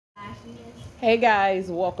Hey guys,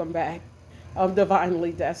 welcome back. I'm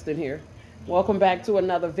Divinely Destined here. Welcome back to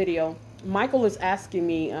another video. Michael is asking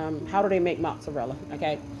me, how do they make mozzarella?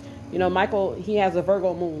 Okay. You know, Michael, he has a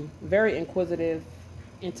Virgo moon, very inquisitive,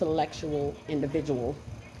 intellectual individual.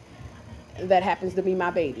 That happens to be my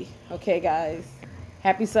baby. Okay, guys.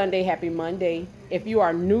 Happy Sunday, happy Monday. If you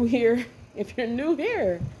are new here, if you're new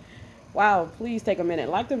here, wow, please take a minute.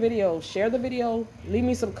 Like the video, share the video, leave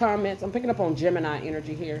me some comments. I'm picking up on Gemini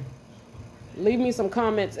energy here. Leave me some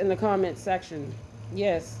comments in the comment section.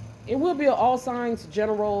 Yes, it will be an all signs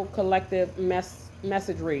general collective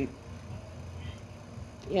message read.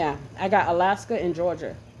 Yeah, I got Alaska and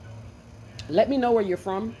Georgia. Let me know where you're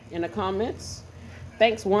from in the comments.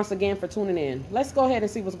 Thanks once again for tuning in. Let's go ahead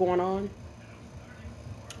and see what's going on.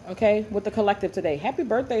 Okay, with the collective today. Happy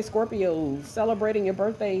birthday, Scorpios. Celebrating your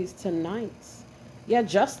birthdays tonight. Yeah,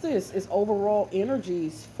 justice is overall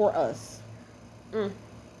energies for us.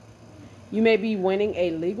 You may be winning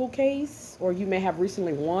a legal case, or you may have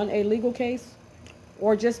recently won a legal case,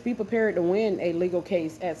 or just be prepared to win a legal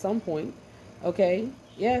case at some point. Okay,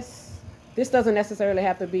 yes. This doesn't necessarily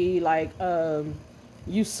have to be like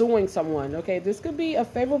you suing someone. Okay, this could be a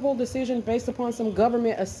favorable decision based upon some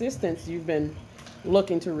government assistance you've been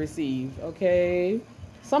looking to receive. Okay,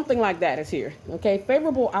 something like that is here. Okay,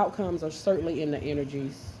 favorable outcomes are certainly in the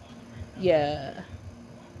energies. Yeah,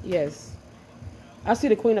 yes. I see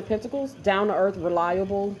the Queen of Pentacles, down to earth,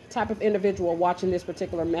 reliable type of individual watching this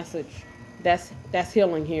particular message. That's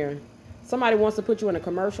healing here. Somebody wants to put you in a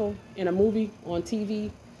commercial, in a movie, on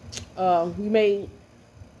TV.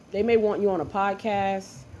 They may want you on a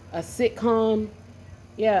podcast, a sitcom,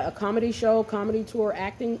 yeah, a comedy show, comedy tour,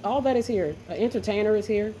 acting. All that is here. An entertainer is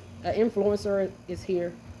here. An influencer is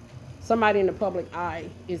here. Somebody in the public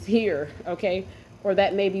eye is here. Okay, or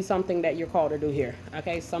that may be something that you're called to do here.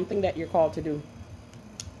 Okay, something that you're called to do.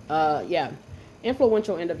 Yeah,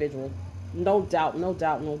 influential individual, no doubt, no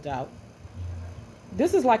doubt, no doubt.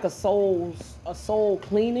 This is like a soul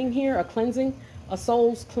cleaning here, a cleansing. A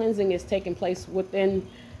soul's cleansing is taking place within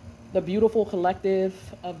the beautiful collective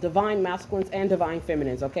of divine masculines and divine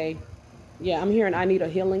feminines. Okay, yeah, I'm hearing I need a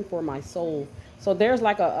healing for my soul. So there's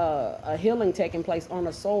like a healing taking place on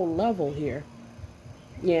a soul level here.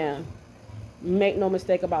 Yeah, make no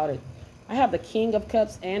mistake about it. I have the King of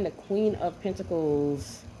Cups and the Queen of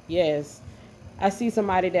Pentacles. Yes, I see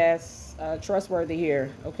somebody that's trustworthy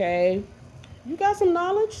here. Okay, you got some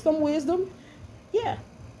knowledge, some wisdom. Yeah,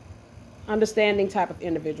 understanding type of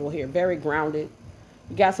individual here. Very grounded.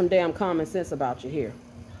 You got some damn common sense about you here.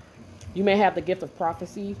 You may have the gift of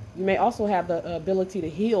prophecy. You may also have the ability to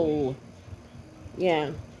heal.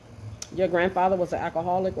 Yeah, your grandfather was an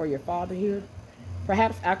alcoholic, or your father here.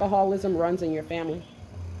 Perhaps alcoholism runs in your family.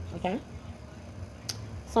 Okay,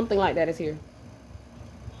 something like that is here.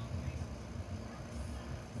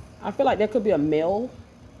 I feel like there could be a male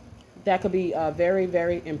that could be very,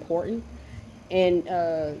 very important in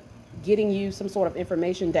getting you some sort of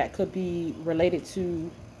information that could be related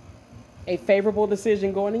to a favorable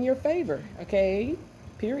decision going in your favor. Okay,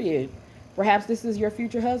 period. Perhaps this is your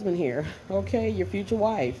future husband here. Okay, your future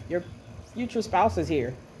wife, your future spouse is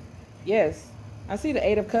here. Yes, I see the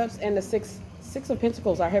Eight of Cups and the Six of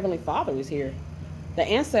Pentacles. Our Heavenly Father is here. The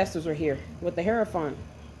ancestors are here with the Hierophant.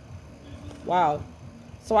 Wow.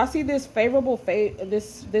 So I see this favorable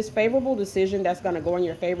this favorable decision that's going to go in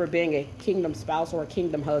your favor being a kingdom spouse or a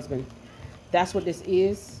kingdom husband. That's what this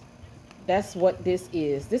is. That's what this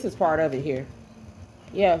is. This is part of it here.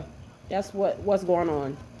 Yeah, that's what's going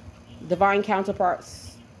on. Divine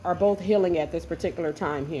counterparts are both healing at this particular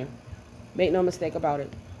time here. Make no mistake about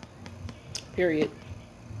it. Period.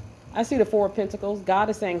 I see the Four of Pentacles. God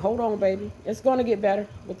is saying, hold on, baby. It's going to get better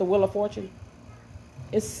with the Wheel of Fortune.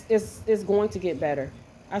 It's going to get better.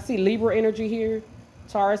 I see Libra energy here,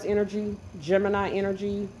 Taurus energy, Gemini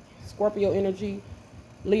energy, Scorpio energy,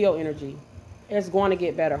 Leo energy. It's going to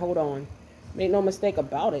get better. Hold on. Make no mistake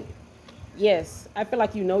about it. Yes, I feel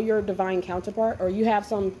like you know your divine counterpart, or you have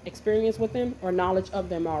some experience with them or knowledge of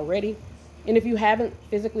them already. And if you haven't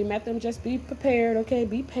physically met them, just be prepared, okay?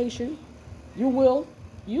 Be patient. You will,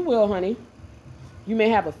 honey. You may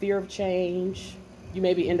have a fear of change. You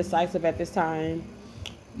may be indecisive at this time.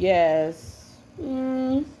 Yes.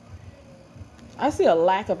 I see a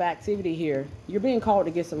lack of activity here. You're being called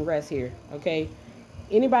to get some rest here, okay?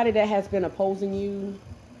 Anybody that has been opposing you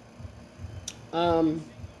are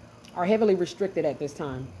heavily restricted at this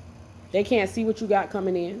time. They can't see what you got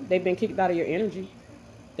coming in. They've been kicked out of your energy.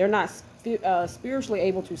 They're not spiritually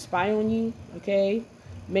able to spy on you, okay?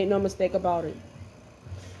 Make no mistake about it.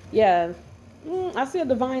 Yeah, I see a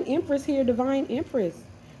divine empress here, divine empress.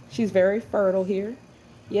 She's very fertile here.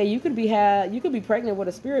 Yeah, you could be pregnant with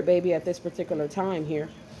a spirit baby at this particular time here.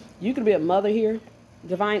 You could be a mother here.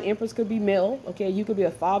 Divine Empress could be male. Okay, you could be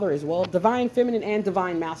a father as well. Divine Feminine and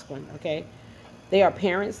Divine Masculine. Okay, they are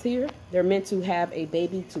parents here. They're meant to have a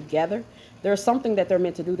baby together. There's something that they're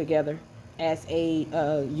meant to do together as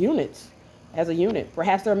a unit. As a unit,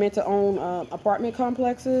 perhaps they're meant to own apartment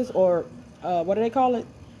complexes or what do they call it?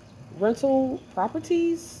 Rental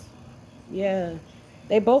properties. Yeah,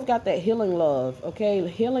 they both got that healing love. Okay,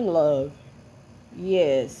 healing love.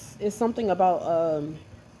 Yes, it's something about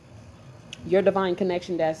your divine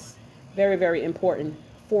connection that's very, very important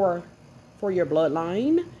for your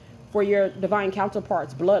bloodline, for your divine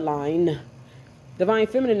counterpart's bloodline. Divine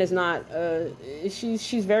Feminine is not.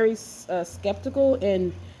 She's very skeptical,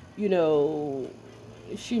 and you know,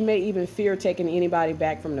 she may even fear taking anybody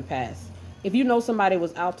back from the past. If you know somebody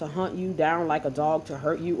was out to hunt you down like a dog to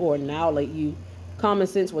hurt you or annihilate you, common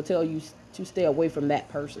sense will tell you to stay away from that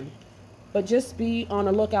person. But just be on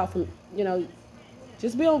the lookout from,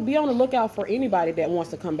 just be on the lookout for anybody that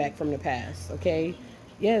wants to come back from the past, okay?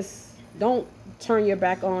 Yes, don't turn your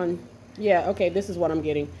back on, yeah, okay, this is what I'm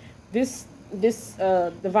getting. This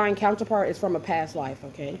divine counterpart is from a past life,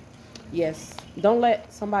 okay? Yes, don't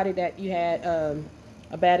let somebody that you had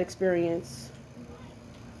a bad experience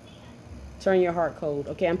turn your heart cold.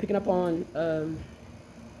 Okay, I'm picking up on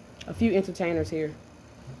a few entertainers here.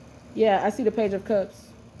 Yeah, I see the Page of Cups.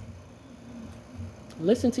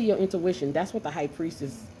 Listen to your intuition. That's what the High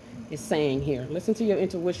Priestess is saying here. Listen to your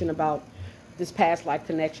intuition about this past life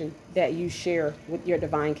connection that you share with your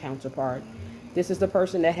divine counterpart. This is the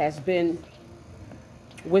person that has been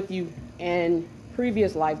with you in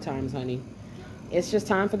previous lifetimes, honey. It's just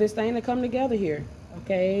time for this thing to come together here,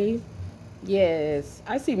 okay? Yes,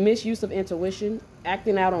 I see misuse of intuition,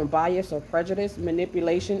 acting out on bias or prejudice,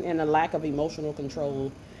 manipulation, and a lack of emotional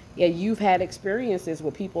control. Yeah, you've had experiences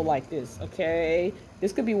with people like this, okay?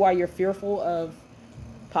 This could be why you're fearful of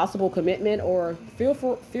possible commitment or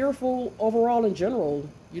fearful overall in general.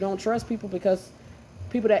 You don't trust people because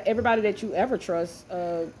everybody that you ever trust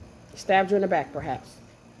stabbed you in the back, perhaps,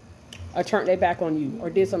 or turned their back on you, or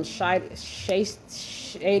did some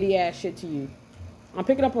shady ass shit to you. I'm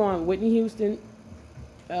picking up on Whitney Houston,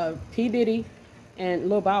 P. Diddy, and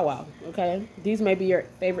Lil Bow Wow, okay? These may be your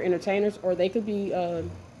favorite entertainers, or they could be,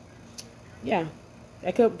 yeah,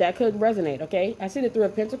 that could resonate, okay? I see the Three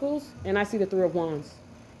of Pentacles, and I see the Three of Wands.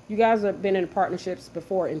 You guys have been in partnerships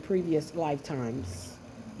before in previous lifetimes.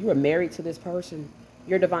 You were married to this person,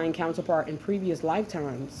 your divine counterpart in previous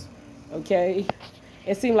lifetimes, okay?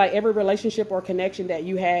 It seemed like every relationship or connection that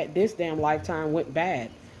you had this damn lifetime went bad.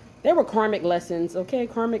 There were karmic lessons, okay?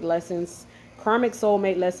 Karmic lessons, karmic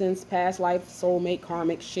soulmate lessons, past life soulmate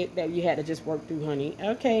karmic shit that you had to just work through, honey.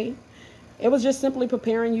 Okay. It was just simply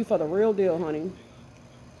preparing you for the real deal, honey.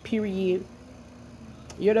 Period.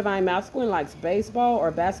 Your divine masculine likes baseball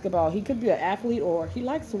or basketball. He could be an athlete, or he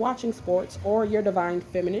likes watching sports, or your divine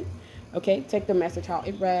feminine. Okay, take the message how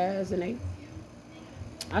it resonates.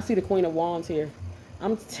 I see the Queen of Wands here.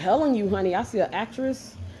 I'm telling you, honey, I see an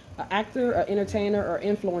actress, an actor, an entertainer, or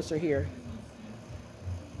influencer here.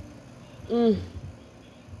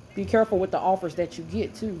 Be careful with the offers that you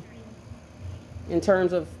get, too. In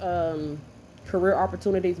terms of career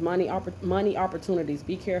opportunities, money opportunities.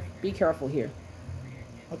 Be careful here.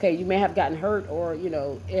 Okay, you may have gotten hurt, or,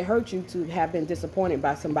 it hurt you to have been disappointed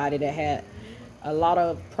by somebody that had a lot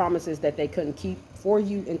of promises that they couldn't keep for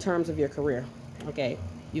you in terms of your career. Okay,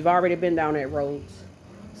 you've already been down that road.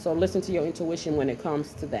 So listen to your intuition when it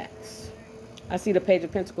comes to that. I see the Page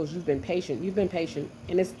of Pentacles. You've been patient. You've been patient.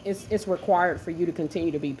 And it's required for you to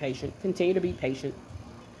continue to be patient. Continue to be patient.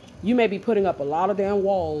 You may be putting up a lot of damn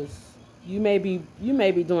walls. You may be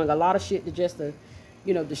doing a lot of shit to just to,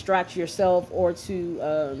 distract yourself, or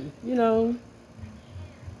to,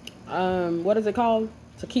 what is it called?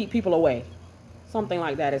 To keep people away. Something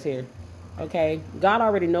like that is here. Okay? God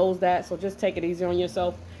already knows that, so just take it easy on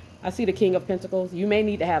yourself. I see the King of Pentacles. You may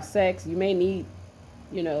need to have sex. You may need,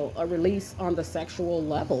 a release on the sexual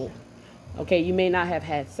level. Okay? You may not have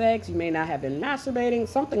had sex. You may not have been masturbating.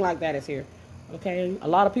 Something like that is here. Okay? A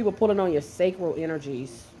lot of people pulling on your sacral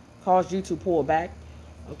energies caused you to pull back.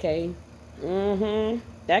 Okay?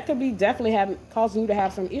 That could be definitely causing you to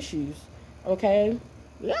have some issues. Okay?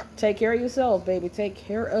 Yeah. Take care of yourself, baby. Take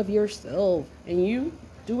care of yourself. And you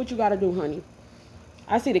do what you got to do, honey.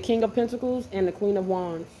 I see the King of Pentacles and the Queen of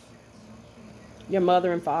Wands. Your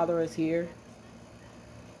mother and father is here.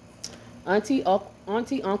 Auntie,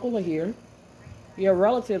 uncle are here. Your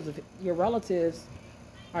relatives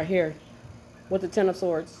are here with the Ten of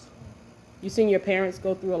Swords. You've seen your parents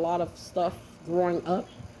go through a lot of stuff growing up.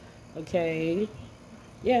 Okay.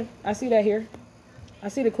 Yeah, I see that here. I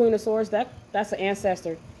see the Queen of Swords. That's an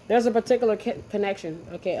ancestor. There's a particular connection,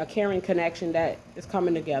 okay, a caring connection that is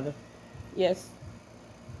coming together. Yes,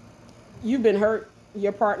 you've been hurt.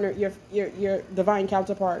 Your partner, your divine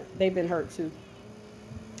counterpart, they've been hurt too.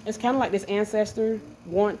 It's kind of like this ancestor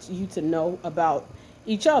wants you to know about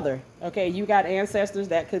each other. Okay, you got ancestors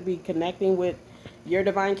that could be connecting with your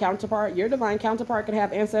divine counterpart. Your divine counterpart could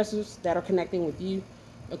have ancestors that are connecting with you.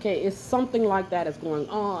 Okay, it's something like that is going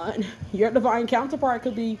on. Your divine counterpart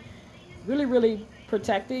could be really, really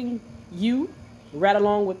protecting you right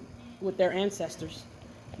along with their ancestors,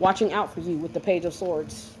 watching out for you with the Page of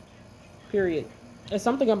Swords. Period. It's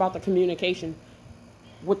something about the communication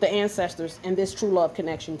with the ancestors and this true love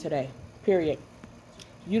connection today. Period.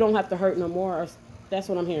 You don't have to hurt no more. That's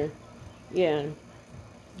what I'm hearing. Yeah.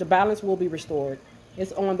 The balance will be restored.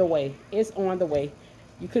 It's on the way. It's on the way.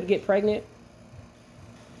 You could get pregnant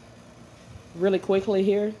really quickly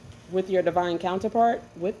here with your divine counterpart.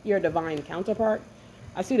 With your divine counterpart.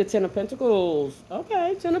 I see the Ten of Pentacles.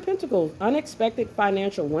 Okay, Ten of Pentacles. Unexpected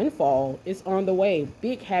financial windfall is on the way.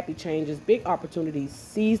 Big happy changes, big opportunities.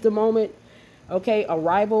 Seize the moment. Okay,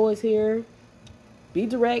 arrival is here. Be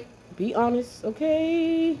direct, be honest,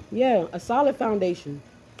 okay? Yeah, a solid foundation.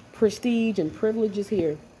 Prestige and privilege is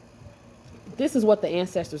here. This is what the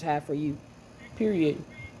ancestors have for you. Period.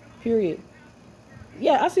 Period.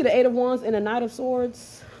 Yeah, I see the Eight of Wands and the Knight of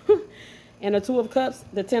Swords. And the Two of Cups,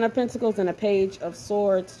 the Ten of Pentacles, and the Page of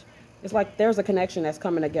Swords. It's like there's a connection that's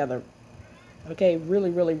coming together. Okay, really,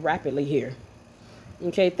 really rapidly here.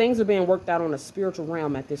 Okay, things are being worked out on a spiritual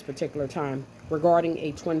realm at this particular time regarding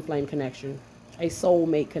a twin flame connection, a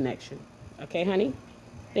soulmate connection. Okay, honey?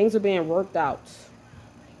 Things are being worked out.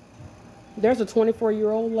 There's a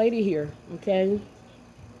 24-year-old lady here, okay?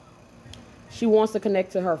 She wants to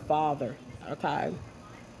connect to her father, okay?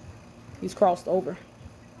 He's crossed over.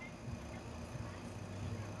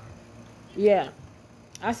 Yeah.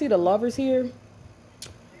 I see the Lovers here.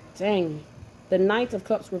 Dang. The Knight of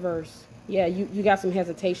Cups reverse. Yeah, you got some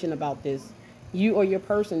hesitation about this. You or your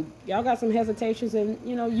person, y'all got some hesitations, and,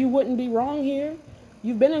 you know, you wouldn't be wrong here.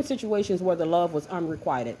 You've been in situations where the love was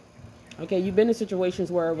unrequited. Okay, you've been in situations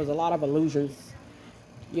where it was a lot of illusions.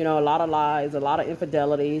 You know, a lot of lies, a lot of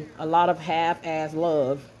infidelity, a lot of half-ass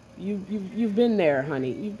love. You've been there,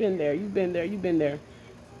 honey. You've been there. You've been there. You've been there.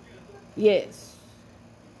 Yes.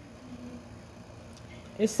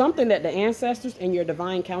 It's something that the ancestors and your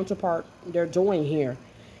divine counterpart, they're doing here.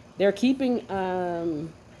 They're keeping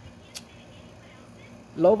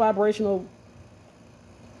low vibrational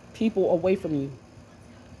people away from you.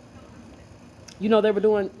 You know, they were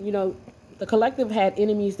doing, you know, the collective had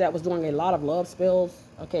enemies that was doing a lot of love spells.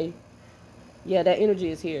 Okay. Yeah, that energy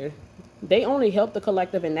is here. They only helped the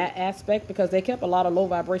collective in that aspect because they kept a lot of low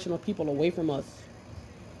vibrational people away from us.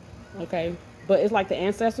 Okay. But it's like the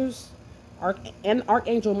ancestors and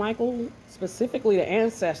Archangel Michael, specifically the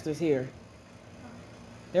ancestors here.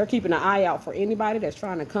 They're keeping an eye out for anybody that's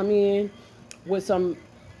trying to come in with some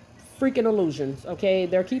freaking illusions, okay?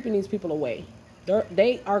 They're keeping these people away.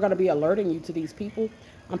 They are going to be alerting you to these people.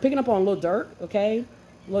 I'm picking up on Lil Durk, okay?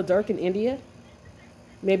 Lil Durk in India.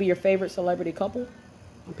 Maybe your favorite celebrity couple.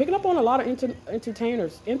 I'm picking up on a lot of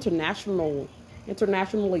entertainers, internationally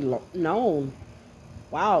known.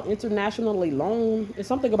 Wow, internationally known. There's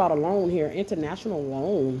something about a loan here. International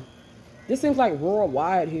loan. This seems like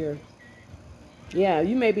worldwide here. Yeah,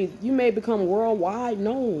 you may become worldwide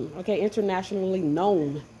known. Okay, internationally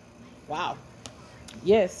known. Wow.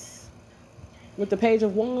 Yes. With the Page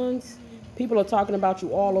of Wands, people are talking about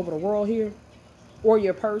you all over the world here. Or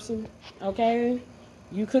your person. Okay?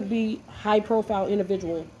 You could be high profile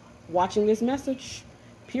individual watching this message.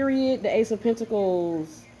 Period. The Ace of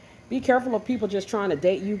Pentacles. Be careful of people just trying to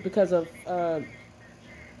date you because of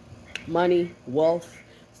money, wealth,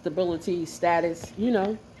 stability, status, you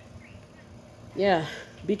know. Yeah.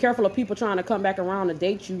 Be careful of people trying to come back around and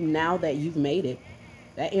date you now that you've made it.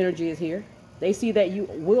 That energy is here. They see that you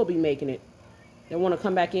will be making it. They want to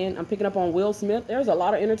come back in. I'm picking up on Will Smith. There's a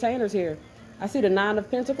lot of entertainers here. I see the Nine of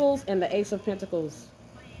Pentacles and the Ace of Pentacles.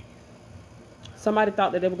 Somebody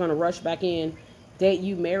thought that they were going to rush back in, date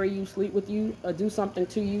you, marry you, sleep with you, or do something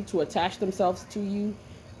to you to attach themselves to you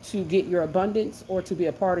to get your abundance or to be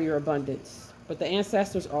a part of your abundance. But the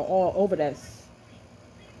ancestors are all over this.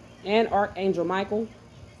 And Archangel Michael,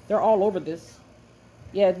 they're all over this.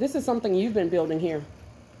 Yeah, this is something you've been building here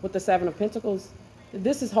with the Seven of Pentacles.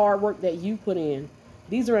 This is hard work that you put in.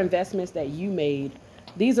 These are investments that you made.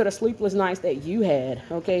 These are the sleepless nights that you had,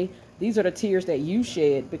 okay? These are the tears that you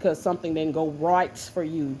shed because something didn't go right for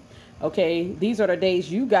you, okay? These are the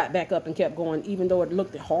days you got back up and kept going even though it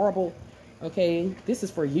looked horrible. Okay, this is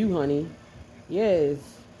for you, honey. Yes,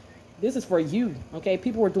 this is for you. Okay,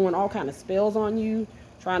 people were doing all kind of spells on you,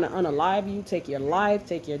 trying to unalive you, take your life,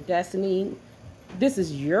 take your destiny. This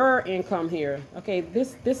is your income here. Okay,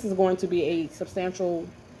 this is going to be a substantial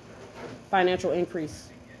financial increase.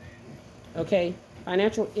 Okay,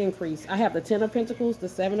 financial increase. I have the 10 of Pentacles, the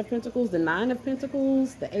 7 of Pentacles, the 9 of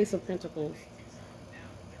Pentacles, the Ace of Pentacles,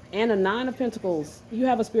 and the 9 of Pentacles. You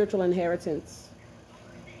have a spiritual inheritance.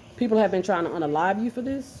 People have been trying to unalive you for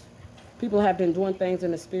this. People have been doing things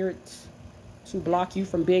in the spirit to block you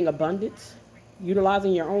from being abundant,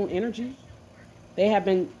 utilizing your own energy. They have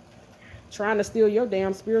been trying to steal your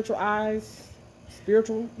damn spiritual eyes,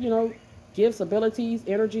 spiritual, gifts, abilities,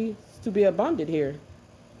 energy to be abundant here.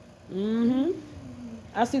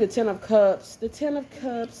 I see the 10 of Cups. The 10 of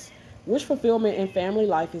Cups. Wish fulfillment and family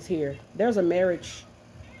life is here. There's a marriage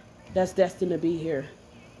that's destined to be here.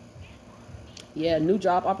 Yeah, new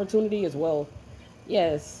job opportunity as well.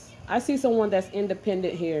 Yes, I see someone that's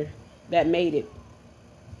independent here that made it.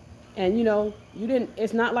 And you didn't.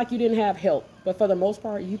 It's not like you didn't have help, but for the most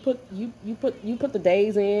part, you put the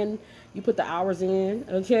days in, you put the hours in.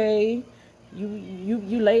 Okay,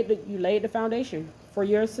 you laid the foundation for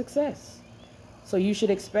your success. So you should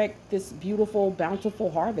expect this beautiful, bountiful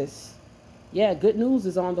harvest. Yeah, good news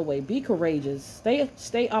is on the way. Be courageous.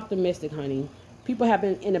 Stay optimistic, honey. People have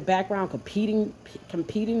been in the background competing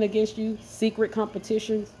against you, secret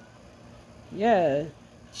competitions. Yeah.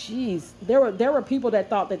 Jeez. There were people that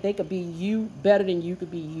thought that they could be you better than you could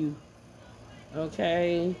be you.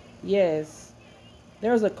 Okay. Yes.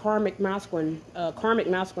 There's a karmic masculine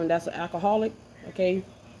that's an alcoholic, okay,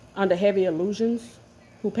 under heavy illusions,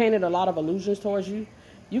 who painted a lot of illusions towards you.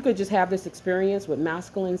 You could just have this experience with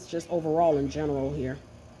masculines just overall in general here.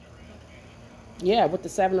 Yeah, with the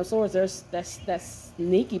 7 of Swords, there's that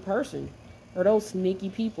sneaky person, or those sneaky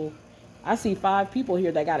people. I see 5 people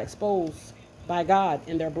here that got exposed by God,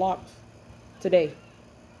 and they're blocked today.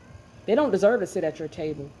 They don't deserve to sit at your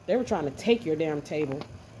table. They were trying to take your damn table.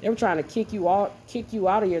 They were trying to kick you out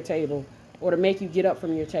of your table, or to make you get up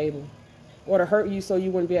from your table, or to hurt you so you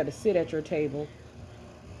wouldn't be able to sit at your table.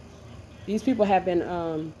 These people have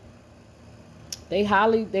been they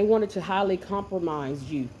wanted to highly compromise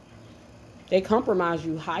you. They compromise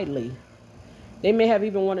you highly. They may have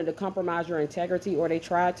even wanted to compromise your integrity, or they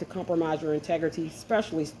tried to compromise your integrity,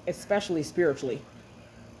 especially spiritually.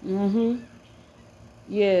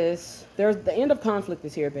 Yes, there's the end of conflict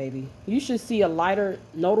is here, baby. You should see a lighter,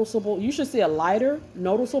 noticeable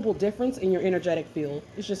difference in your energetic field.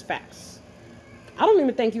 It's just facts. I don't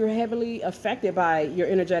even think you're heavily affected by your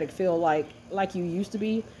energetic field like you used to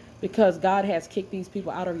be, because God has kicked these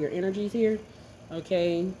people out of your energies here.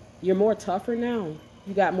 Okay, you're more tougher now.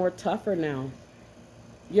 You got more tougher now.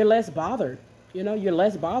 You're less bothered. You're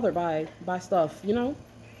less bothered by stuff.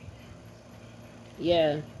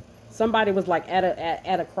 Yeah. Somebody was like at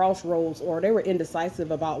a crossroads, or they were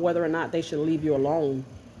indecisive about whether or not they should leave you alone.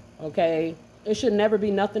 Okay, it should never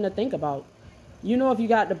be nothing to think about. If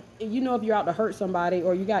you're out to hurt somebody,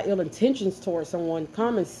 or you got ill intentions towards someone,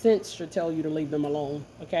 common sense should tell you to leave them alone.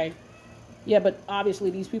 Okay, yeah, but obviously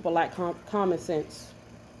these people lack common sense.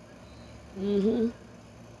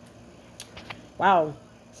 Wow,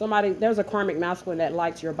 there's a karmic masculine that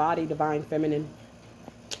likes your body, divine feminine.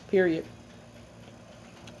 Period.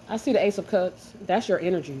 I see the Ace of Cups. That's your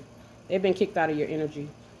energy. They've been kicked out of your energy.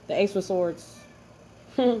 The Ace of Swords.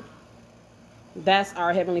 That's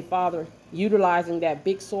our Heavenly Father utilizing that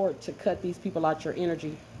big sword to cut these people out your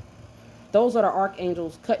energy. Those are the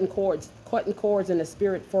archangels cutting cords in the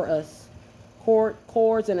spirit for us.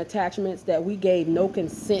 Cords and attachments that we gave no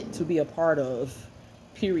consent to be a part of.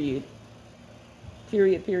 Period.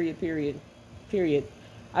 Period, period, period, period.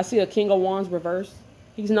 I see a King of Wands reverse.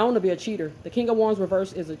 He's known to be a cheater. The King of Wands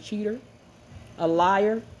reverse is a cheater, a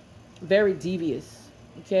liar, very devious,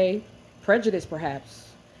 okay? Prejudice, perhaps.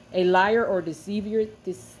 A liar or deceiver.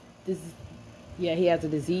 Yeah, he has a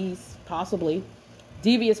disease, possibly.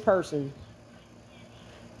 Devious person.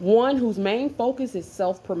 One whose main focus is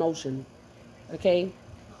self-promotion, okay?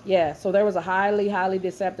 Yeah, so there was a highly, highly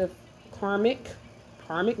deceptive karmic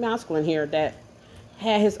masculine here that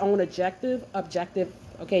had his own objective.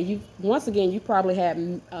 Okay, you probably had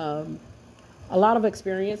a lot of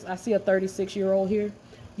experience. I see a 36-year-old here.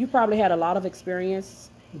 You probably had a lot of experience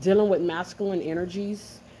dealing with masculine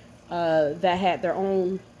energies that had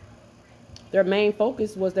their main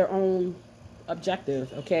focus was their own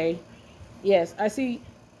objective. Okay, yes, I see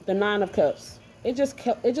the 9 of Cups. It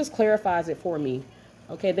just clarifies it for me.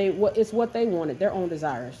 Okay, it's what they wanted, their own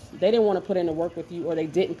desires. They didn't want to put in the work with you, or they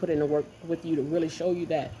didn't put in the work with you to really show you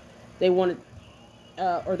that they wanted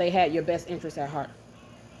or they had your best interest at heart.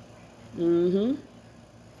 Mm-hmm.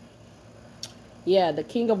 Yeah, the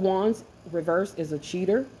King of Wands reverse is a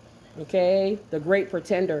cheater. Okay, the Great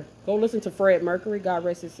Pretender. Go listen to Fred Mercury, God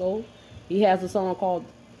rest his soul. He has a song called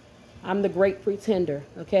I'm the Great Pretender.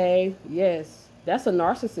 Okay, yes, that's a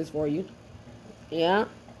narcissist for you. Yeah,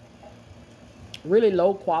 really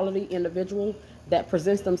low quality individual that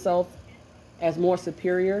presents themselves as more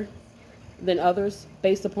superior than others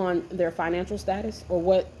based upon their financial status or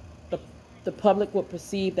what the, the public would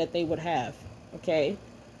perceive that they would have. Okay,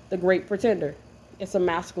 the Great Pretender. It's a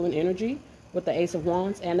masculine energy with the Ace of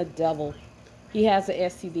Wands and a Devil. He has the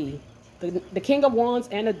STD. The King of Wands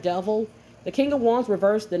and a Devil. The King of Wands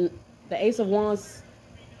reversed. The Ace of Wands.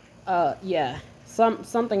 Yeah,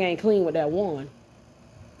 something ain't clean with that wand.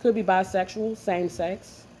 Could be bisexual, same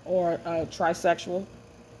sex, or trisexual.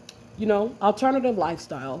 You know, alternative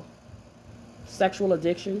lifestyle, sexual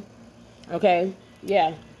addiction. Okay,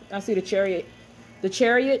 yeah, I see the Chariot. The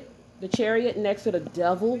Chariot next to the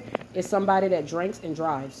Devil is somebody that drinks and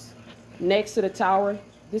drives. Next to the Tower,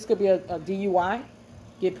 this could be a DUI,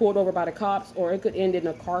 get pulled over by the cops, or it could end in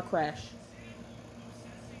a car crash.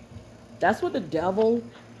 That's what the Devil,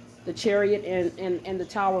 the Chariot, and the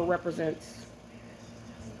Tower represents.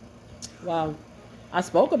 Wow. I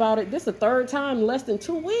spoke about it. This is the third time in less than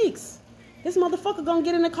 2 weeks. This motherfucker gonna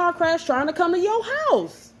get in a car crash trying to come to your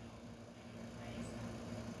house.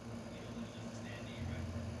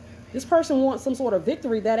 This person wants some sort of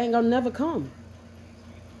victory that ain't gonna never come.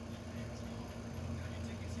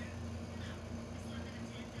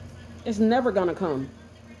 It's never gonna come.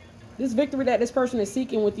 This victory that this person is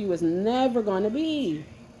seeking with you is never gonna be.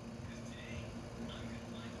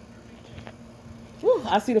 Whew,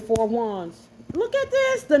 I see the Four of Wands. Look at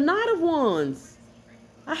this, the Knight of Wands.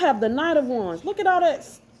 I have the Knight of Wands. Look at all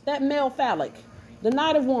that male phallic. The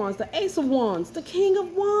Knight of Wands, the Ace of Wands, the King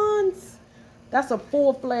of Wands. That's a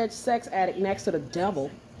full-fledged sex addict next to the Devil.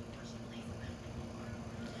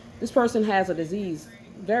 This person has a disease,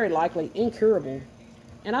 very likely incurable.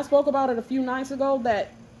 And I spoke about it a few nights ago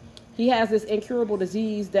that he has this incurable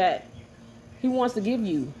disease that he wants to give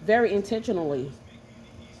you very intentionally.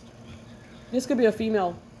 This could be a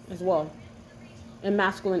female as well, in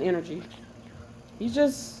masculine energy. He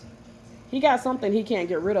got something he can't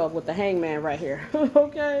get rid of with the Hangman right here.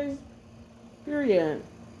 Okay? Period.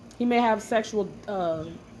 He may have sexual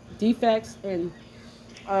defects and,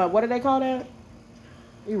 what do they call that?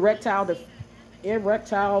 Erectile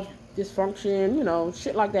dysfunction, you know,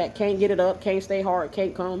 shit like that. Can't get it up, can't stay hard,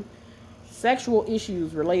 can't come. Sexual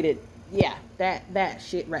issues related. Yeah, that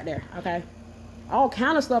shit right there, okay? All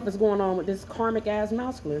kind of stuff is going on with this karmic ass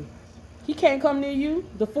masculine. He can't come near you.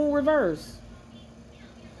 The Fool reverse.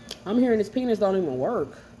 I'm hearing his penis don't even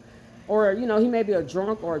work. Or, you know, he may be a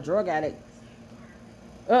drunk or a drug addict.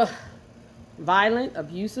 Ugh. Violent,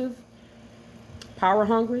 abusive, power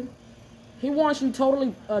hungry. He wants you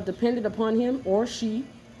totally dependent upon him or she.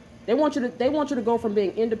 They want you to go from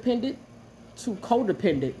being independent to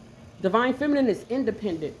codependent. Divine Feminine is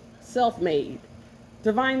independent, self-made.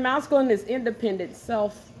 Divine Masculine is independent,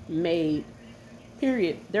 self-made.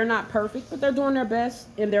 Period. They're not perfect, but they're doing their best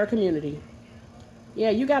in their community. Yeah,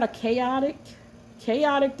 you got a chaotic,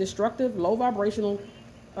 destructive, low vibrational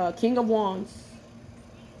King of Wands.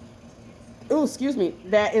 Oh, excuse me.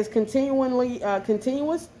 That is continually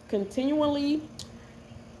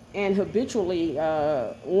and habitually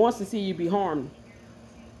wants to see you be harmed.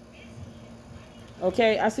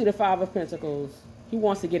 Okay, I see the Five of Pentacles. He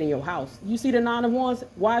wants to get in your house. You see the Nine of Wands?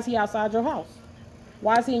 Why is he outside your house?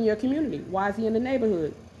 Why is he in your community? Why is he in the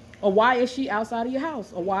neighborhood? Or why is she outside of your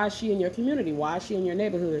house? Or why is she in your community? Why is she in your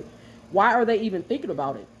neighborhood? Why are they even thinking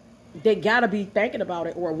about it? They gotta be thinking about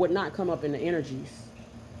it or it would not come up in the energies.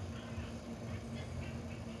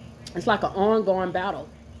 It's like an ongoing battle.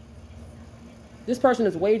 This person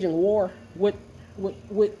is waging war with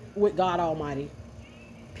God Almighty.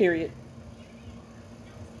 Period.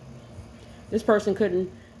 This person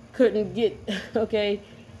couldn't get, okay,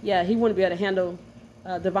 yeah, he wouldn't be able to handle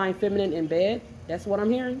Divine Feminine in bed. That's what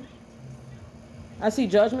I'm hearing. I see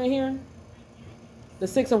Judgment here. The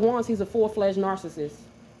Six of Wands, he's a full-fledged narcissist.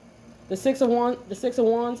 The Six of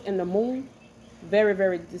Wands and the Moon, very,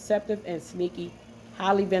 very deceptive and sneaky,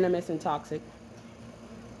 highly venomous and toxic.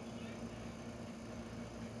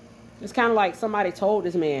 It's kind of like somebody told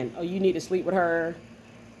this man, oh, you need to sleep with her.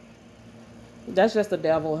 That's just the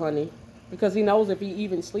devil, honey. Because he knows if he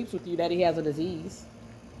even sleeps with you that he has a disease.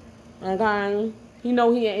 Okay? He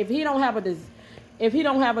know if he don't have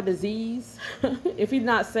a disease, if he's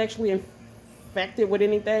not sexually infected with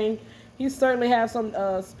anything, he certainly has some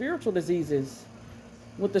spiritual diseases.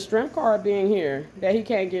 With the strength card being here that he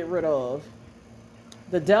can't get rid of.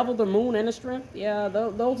 The devil, the moon, and the strength. Yeah,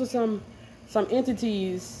 those are some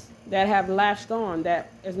entities that have latched on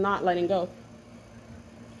that is not letting go.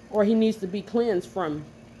 Or he needs to be cleansed from.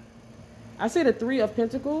 I see the 3 of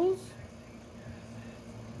Pentacles.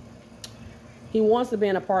 He wants to be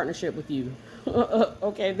in a partnership with you.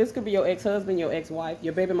 Okay, this could be your ex-husband, your ex-wife,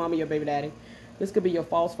 your baby mama, your baby daddy. This could be your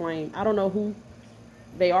false flame. I don't know who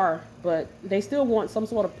they are, but they still want some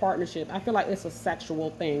sort of partnership. I feel like it's a sexual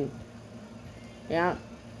thing. Yeah.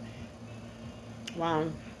 Wow.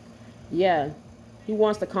 Yeah. He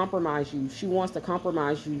wants to compromise you. She wants to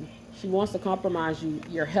compromise you. She wants to compromise you,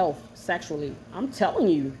 your health sexually. I'm telling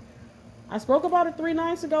you. I spoke about it 3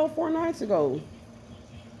 nights ago, 4 nights ago.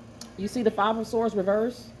 You see the 5 of Swords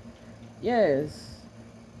reverse? Yes.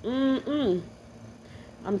 I'm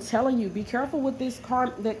telling you, be careful with this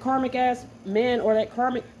that karmic ass man or that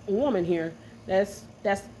karmic woman here. That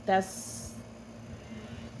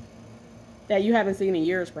you haven't seen in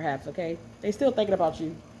years, perhaps. Okay, they still thinking about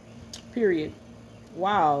you. Period.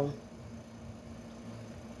 Wow.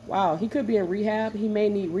 Wow. He could be in rehab. He may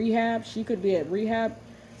need rehab. She could be at rehab.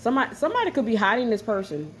 Somebody could be hiding this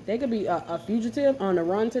person. They could be a fugitive on the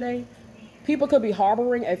run today. People could be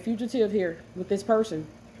harboring a fugitive here with this person.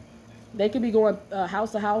 They could be going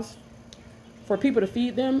house to house for people to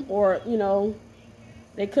feed them, or, you know,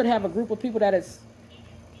 they could have a group of people that is,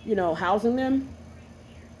 you know, housing them.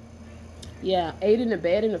 Yeah, aiding and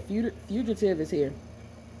abetting a fugitive is here.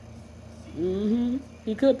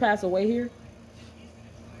 He could pass away here.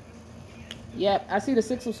 Yep, I see the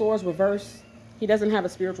 6 of Swords reverse. He doesn't have a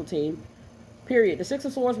spiritual team. Period. The 6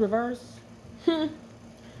 of Swords reverse.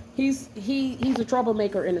 He's a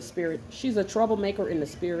troublemaker in the spirit. She's a troublemaker in the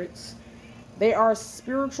spirits. They are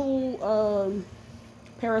spiritual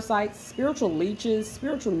parasites, spiritual leeches,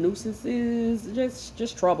 spiritual nuisances.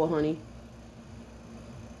 Just trouble, honey.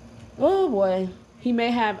 Oh boy. He may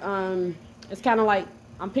have it's kind of like,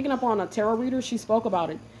 I'm picking up on a tarot reader. She spoke about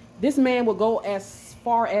it. This man will go as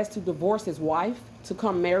far as to divorce his wife to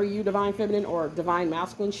come marry you, divine feminine or divine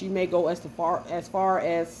masculine. She may go as far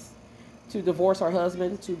as to divorce her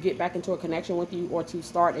husband, to get back into a connection with you, or to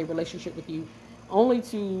start a relationship with you, only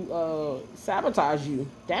to sabotage you.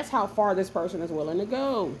 That's how far this person is willing to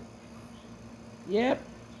go. Yep.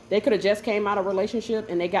 They could have just came out of a relationship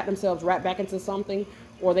and they got themselves right back into something,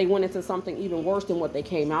 or they went into something even worse than what they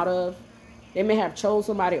came out of. They may have chose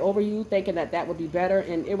somebody over you thinking that that would be better,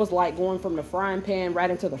 and it was like going from the frying pan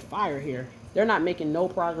right into the fire here. They're not making no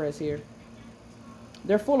progress here.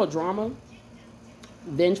 They're full of drama,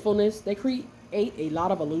 vengefulness. They create a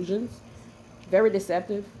lot of illusions. Very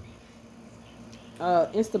deceptive.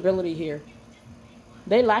 Instability here.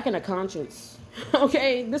 They lacking a conscience.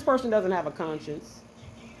 Okay, this person doesn't have a conscience.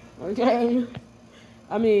 Okay,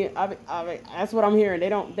 I mean, that's what I'm hearing.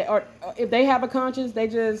 Or if they have a conscience, they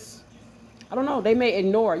just, I don't know, they may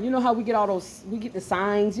ignore. You know how we get all those, we get the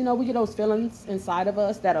signs, you know, we get those feelings inside of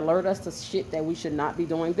us that alert us to shit that we should not be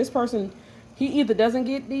doing. This person, he either doesn't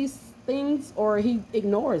get these things or he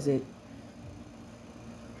ignores it.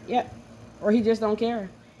 Yep. Or he just don't care.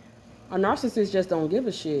 A narcissist just don't give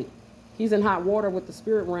a shit. He's in hot water with the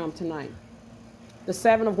spirit realm tonight. The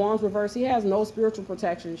 7 of Wands reverse, he has no spiritual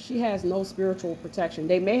protection. She has no spiritual protection.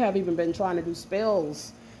 They may have even been trying to do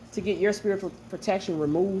spells to get your spiritual protection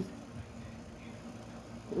removed.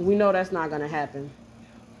 We know that's not going to happen.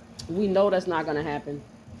 We know that's not going to happen.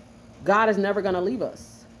 God is never going to leave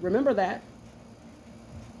us. Remember that.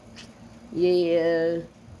 Yeah.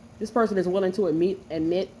 This person is willing to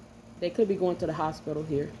admit they could be going to the hospital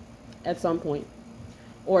here at some point.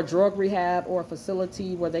 Or drug rehab or a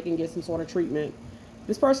facility where they can get some sort of treatment.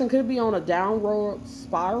 This person could be on a downward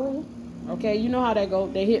spiral. Okay, you know how they go.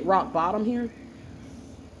 They hit rock bottom here.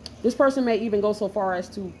 This person may even go so far as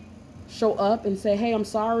to show up and say, hey, I'm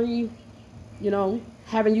sorry. You know,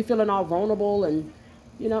 having you feeling all vulnerable and,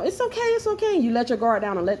 you know, it's okay, it's okay. You let your guard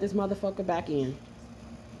down and let this motherfucker back in.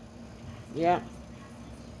 Yeah.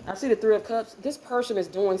 I see the 3 of Cups. This person is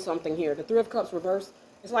doing something here. The 3 of Cups reversed.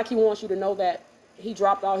 It's like he wants you to know that he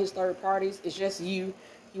dropped all his third parties. It's just you.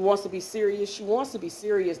 He wants to be serious. She wants to be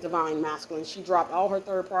serious, divine masculine. She dropped all her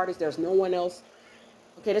third parties. There's no one else.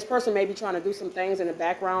 Okay, this person may be trying to do some things in the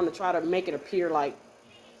background to try to make it appear like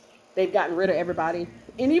they've gotten rid of everybody.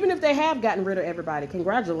 And even if they have gotten rid of everybody,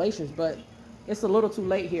 congratulations, but it's a little too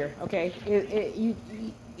late here, okay?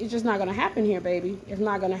 It's just not going to happen here, baby. It's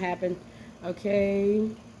not going to happen, okay?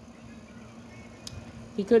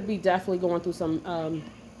 He could be definitely going through some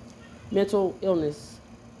mental illness.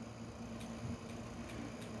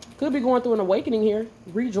 Could be going through an awakening here,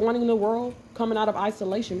 rejoining the world, coming out of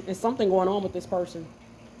isolation. There's something going on with this person.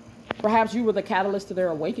 Perhaps you were the catalyst to their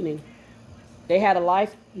awakening. They had a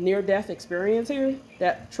life near-death experience here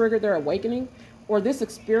that triggered their awakening, or this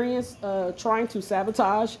experience trying to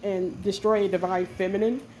sabotage and destroy a divine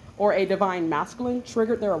feminine or a divine masculine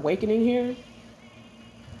triggered their awakening here.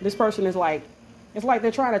 This person is like, it's like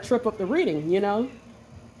they're trying to trip up the reading, you know?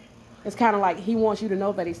 It's kind of like he wants you to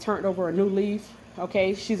know that he's turned over a new leaf.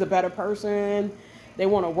 Okay, she's a better person. They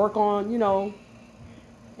want to work on, you know,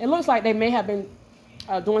 it looks like they may have been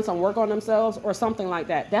doing some work on themselves or something like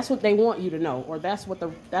that. That's what they want you to know, or that's what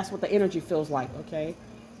the energy feels like, okay?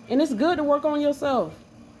 And it's good to work on yourself.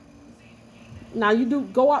 Now you do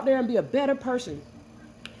go out there and be a better person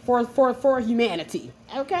for humanity,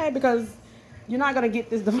 okay? Because you're not gonna get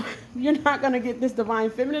this divine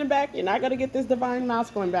feminine back. You're not gonna get this divine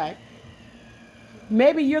masculine back.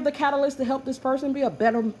 Maybe you're the catalyst to help this person be a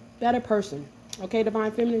better person, okay?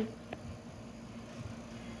 Divine feminine.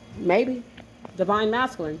 Maybe divine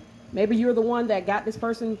masculine. Maybe you're the one that got this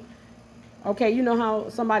person. Okay, you know how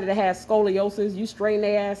somebody that has scoliosis, you straighten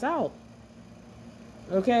their ass out.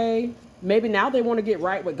 Okay, maybe now they want to get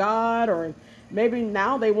right with God, or maybe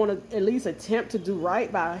now they want to at least attempt to do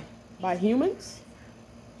right by humans.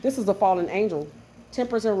 This is a fallen angel.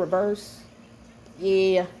 Temperance in reverse.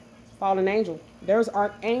 Yeah, fallen angel. There's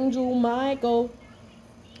Archangel Michael.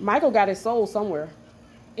 Michael got his soul somewhere.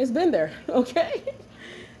 It's been there, okay?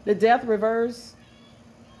 The death reverse.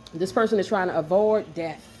 This person is trying to avoid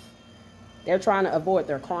death. They're trying to avoid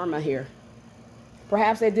their karma here.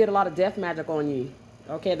 Perhaps they did a lot of death magic on you.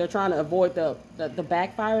 Okay, they're trying to avoid the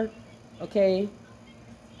backfire. Okay.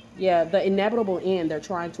 Yeah, the inevitable end they're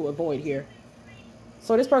trying to avoid here.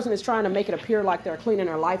 So this person is trying to make it appear like they're cleaning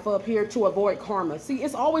their life up here to avoid karma. See,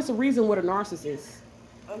 it's always a reason with a narcissist.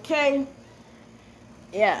 Okay?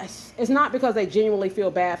 Yes. It's not because they genuinely feel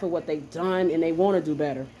bad for what they've done and they want to do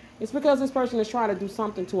better. It's because this person is trying to do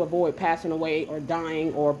something to avoid passing away or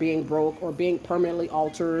dying or being broke or being permanently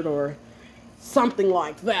altered or something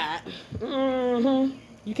like that.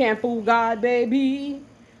 You can't fool God, baby.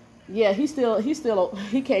 Yeah, he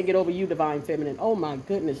can't get over you, divine feminine. Oh my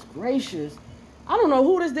goodness gracious. I don't know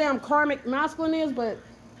who this damn karmic masculine is, but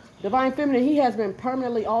divine feminine, he has been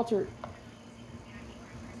permanently altered.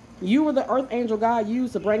 You were the earth angel God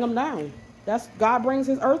used to bring him down. That's God brings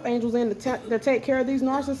his earth angels in to take care of these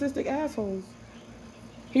narcissistic assholes.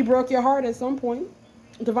 He broke your heart at some point.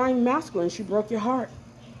 Divine masculine, she broke your heart.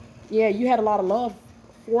 Yeah, you had a lot of love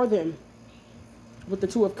for them with the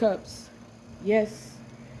Two of Cups. Yes.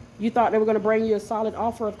 You thought they were going to bring you a solid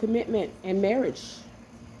offer of commitment and marriage.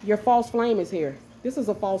 Your false flame is here. This is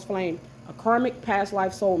a false flame. A karmic past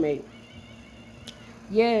life soulmate.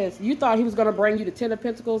 Yes, you thought he was going to bring you the Ten of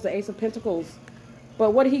Pentacles, the Ace of Pentacles.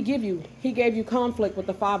 But what did he give you? He gave you conflict with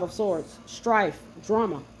the Five of Swords. Strife,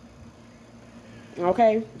 drama.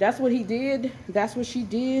 Okay, that's what he did. That's what she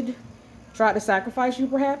did. Tried to sacrifice you,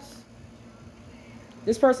 perhaps.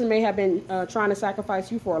 This person may have been trying to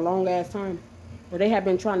sacrifice you for a long ass time. Or they have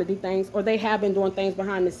been trying to do things, or they have been doing things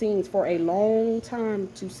behind the scenes for a long time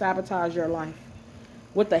to sabotage your life.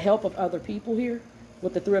 With the help of other people here,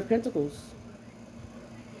 with the Three of Pentacles.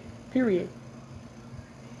 Period.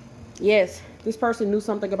 Yes, this person knew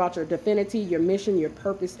something about your divinity, your mission, your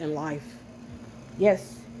purpose in life.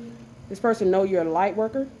 Yes, this person know you're a light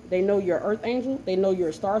worker. They know you're earth angel. They know you're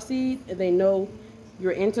a star seed. And they know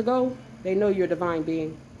you're indigo. They know you're a divine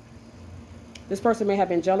being. This person may have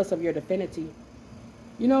been jealous of your divinity.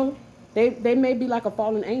 You know, they may be like a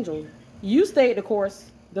fallen angel. You stayed the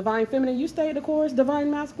course, divine feminine. You stayed the course,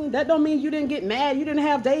 divine masculine. That don't mean you didn't get mad. You didn't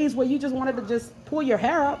have days where you just wanted to just pull your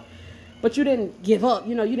hair out. But you didn't give up.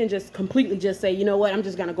 You know, you didn't just completely just say, you know what, I'm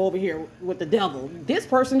just going to go over here with the devil. This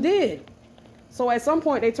person did. So at some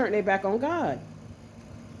point, they turned their back on God.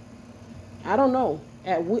 I don't know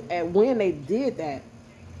at when they did that.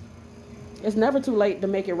 It's never too late to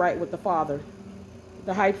make it right with the Father.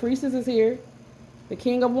 The High Priestess is here. The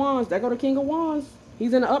King of Wands. There go the King of Wands.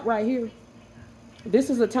 He's in the upright here. This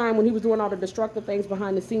is a time when he was doing all the destructive things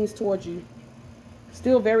behind the scenes towards you.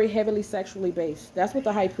 Still very heavily sexually based. That's what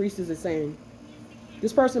the High Priestess is saying.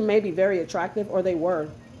 This person may be very attractive, or they were,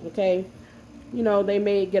 okay? You know, they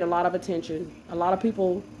may get a lot of attention. A lot of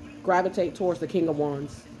people gravitate towards the King of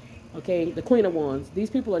Wands, okay? The Queen of Wands. These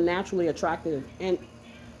people are naturally attractive, and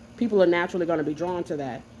people are naturally going to be drawn to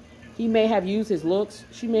that. He may have used his looks.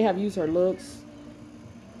 She may have used her looks.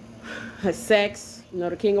 Her sex. You know,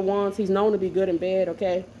 the King of Wands, he's known to be good in bed,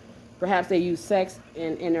 okay? Perhaps they use sex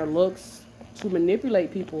and their looks to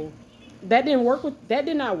manipulate people. That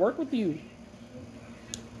did not work with you.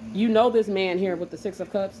 You know this man here with the Six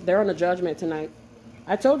of Cups. They're on the judgment tonight.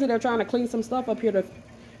 I told you they're trying to clean some stuff up here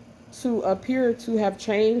to appear to have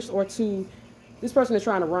changed, or to, this person is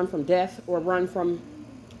trying to run from death or run from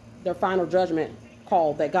their final judgment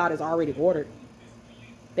call that God has already ordered.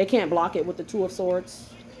 They can't block it with the Two of Swords.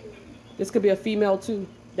 This could be a female too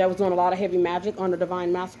that was doing a lot of heavy magic on the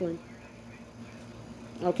divine masculine.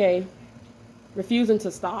 Okay. Refusing to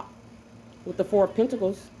stop with the Four of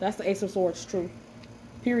Pentacles. That's the Ace of Swords, true.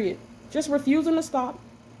 Period. Just refusing to stop.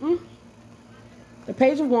 The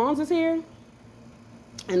Page of Wands is here.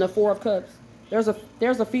 And the Four of Cups. There's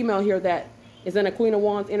a female here that is in a Queen of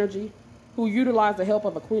Wands energy, who utilized the help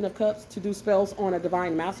of a Queen of Cups to do spells on a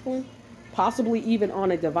divine masculine, possibly even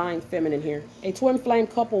on a divine feminine here. A twin flame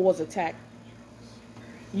couple was attacked.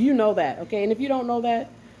 You know that, okay? And if you don't know that,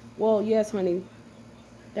 well, yes, honey,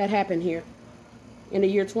 that happened here in the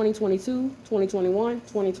year 2022, 2021,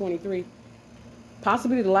 2023.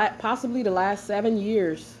 Possibly the last 7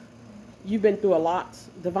 years. You've been through a lot.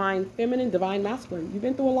 Divine feminine, divine masculine. You've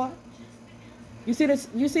been through a lot. You see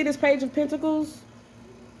this Page of Pentacles?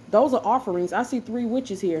 Those are offerings. I see 3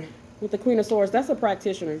 witches here with the Queen of Swords. That's a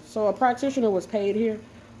practitioner. So a practitioner was paid here,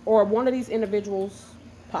 or one of these individuals,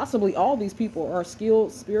 possibly all these people, are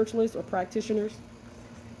skilled spiritualists or practitioners.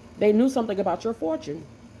 They knew something about your fortune,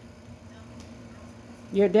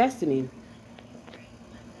 your destiny.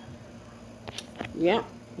 Yeah,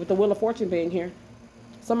 with the Wheel of Fortune being here.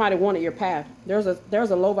 Somebody wanted your path. There's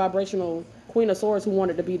a low vibrational Queen of Swords who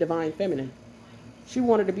wanted to be divine feminine. She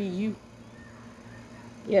wanted to be you.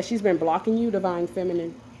 Yeah, she's been blocking you, divine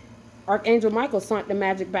feminine. Archangel Michael sent the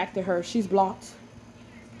magic back to her. She's blocked.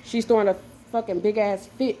 She's throwing a fucking big ass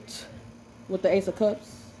fit with the Ace of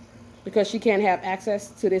Cups, because she can't have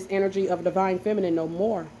access to this energy of divine feminine no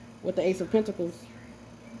more with the Ace of Pentacles.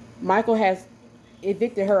 Michael has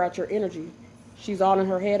evicted her out your energy. She's all in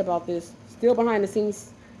her head about this. Still behind the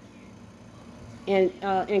scenes and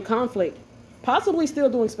in conflict. Possibly still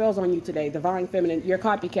doing spells on you today. Divine feminine. Your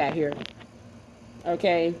copycat here.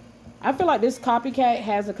 Okay. I feel like this copycat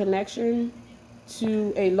has a connection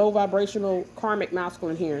to a low vibrational karmic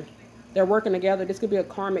masculine here. They're working together. This could be a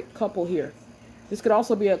karmic couple here. This could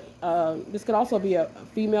also be a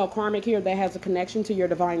female karmic here that has a connection to your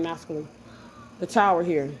divine masculine. The Tower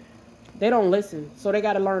here. They don't listen, so they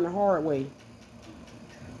got to learn the hard way.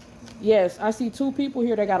 Yes, I see 2 people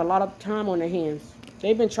here that got a lot of time on their hands.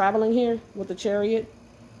 They've been traveling here with the Chariot.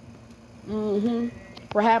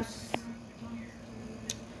 Perhaps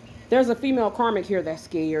there's a female karmic here that's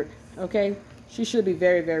scared. Okay, she should be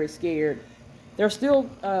very, very scared. They're still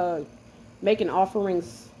making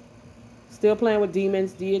offerings, still playing with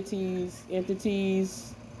demons, deities,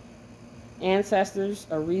 entities, ancestors,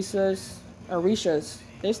 orishas.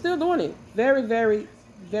 They're still doing it. Very, very,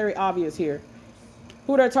 very obvious here.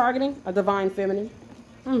 Who they're targeting? A divine feminine.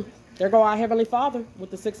 There go our Heavenly Father with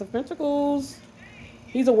the Six of Pentacles.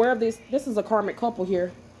 He's aware of this. This is a karmic couple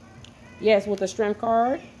here. Yes, with the Strength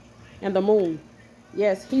card and the Moon.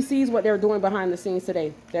 Yes, he sees what they're doing behind the scenes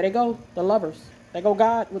today. There they go, the Lovers. There go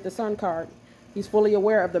God with the Sun card. He's fully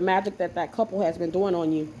aware of the magic that that couple has been doing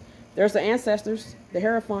on you. There's the ancestors, the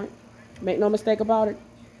Hierophant. Make no mistake about it.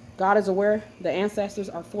 God is aware. The ancestors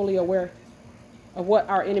are fully aware of what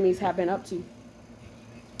our enemies have been up to.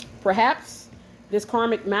 Perhaps this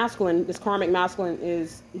karmic masculine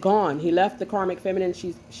is gone. He left the karmic feminine.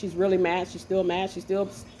 She's really mad. She's still mad. She's still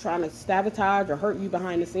trying to sabotage or hurt you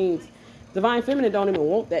behind the scenes. Divine feminine don't even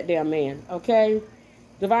want that damn man, okay?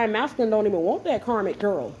 Divine masculine don't even want that karmic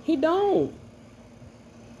girl. He don't.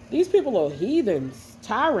 These people are heathens,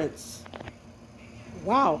 tyrants.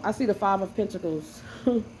 Wow, I see the Five of Pentacles.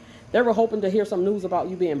 They were hoping to hear some news about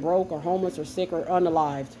you being broke or homeless or sick or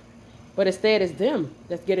unalived. But instead, it's them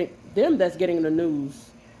that's getting the news.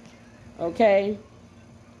 Okay?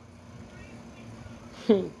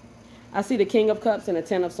 I see the King of Cups and the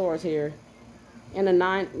Ten of Swords here. And the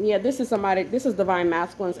 9. Yeah, this is divine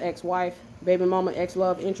masculine's ex-wife, baby mama,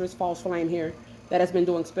 ex-love, interest, false flame here that has been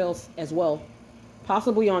doing spells as well.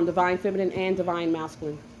 Possibly on divine feminine and divine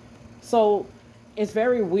masculine. So it's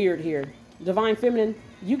very weird here. Divine feminine,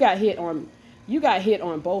 you got hit on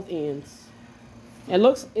both ends. It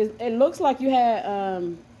looks like you had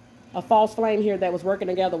a false flame here that was working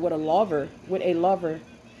together with a lover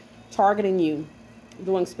targeting you,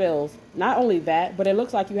 doing spells. Not only that, but it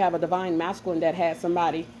looks like you have a divine masculine that had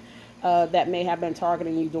somebody that may have been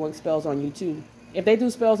targeting you, doing spells on you too. If they do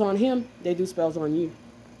spells on him, they do spells on you.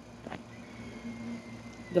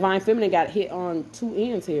 Divine feminine got hit on 2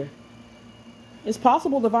 ends here. It's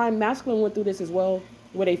possible divine masculine went through this as well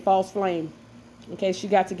with a false flame. Okay, she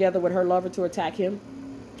got together with her lover to attack him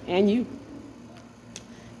and you.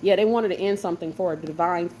 Yeah, they wanted to end something for a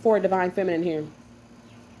divine feminine here.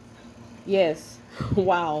 Yes.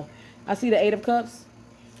 Wow. I see the Eight of Cups.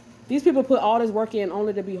 These people put all this work in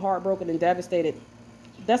only to be heartbroken and devastated.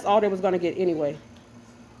 That's all they was going to get anyway.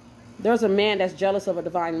 There's a man that's jealous of a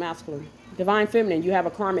divine masculine. Divine feminine, you have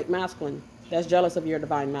a karmic masculine that's jealous of your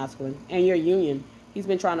divine masculine and your union. He's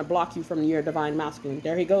been trying to block you from your divine masculine.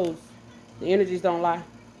 There he goes. The energies don't lie.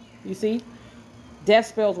 You see? Death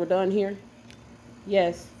spells were done here.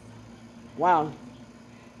 Yes. Wow.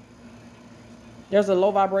 There's a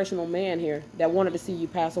low vibrational man here that wanted to see you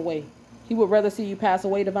pass away. He would rather see you pass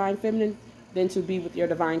away, divine feminine, than to be with your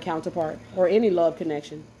divine counterpart or any love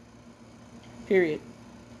connection. Period.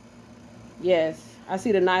 Yes. I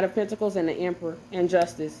see the Knight of Pentacles and the Emperor and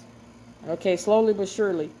Justice. Okay, slowly but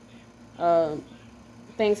surely,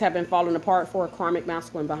 things have been falling apart for a karmic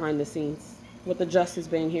masculine behind the scenes, with the Justice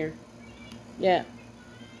being here. Yeah.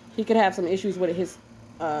 He could have some issues with his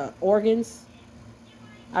organs.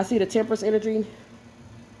 I see the Temperance energy.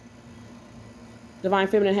 Divine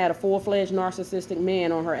feminine had a full-fledged narcissistic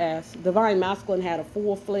man on her ass. Divine masculine had a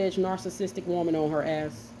full-fledged narcissistic woman on her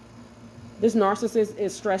ass. This narcissist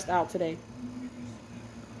is stressed out today.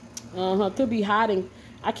 Could be hiding.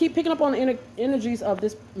 I keep picking up on the energies of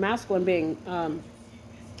this masculine being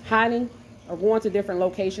hiding or going to different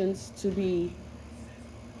locations to be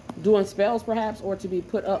doing spells perhaps, or to be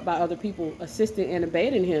put up by other people assisting and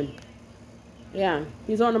abating him. Yeah,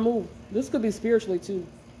 he's on the move. This could be spiritually too.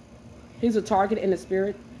 He's a target in the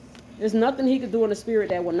spirit. There's nothing he could do in the spirit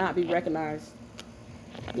that will not be recognized.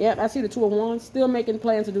 Yep, I see the Two of Wands. Still making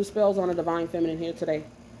plans to do spells on the divine feminine here today.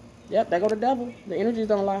 Yep, there go the devil. The energies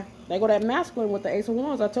don't lie. There go that masculine with the Ace of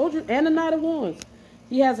Wands. I told you. And the Knight of Wands.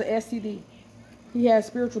 He has an STD. He has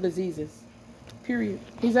spiritual diseases. Period.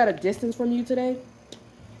 He's at a distance from you today.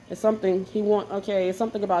 It's something he wants. Okay, it's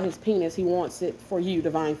something about his penis. He wants it for you,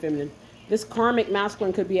 divine feminine. This karmic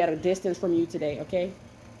masculine could be at a distance from you today, okay?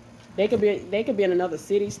 They could be in another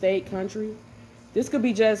city, state, country. This could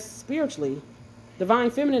be just spiritually.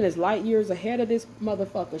 Divine feminine is light years ahead of this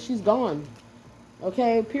motherfucker. She's gone.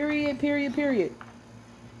 Okay, period, period, period.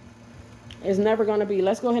 It's never going to be.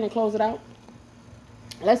 Let's go ahead and close it out.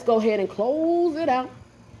 Let's go ahead and close it out.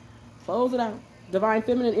 Close it out. Divine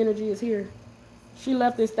feminine energy is here. She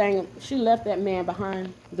left this thing. She left that man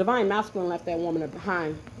behind. Divine masculine left that woman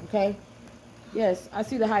behind. Okay? Yes, I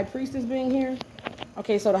see the High Priestess being here.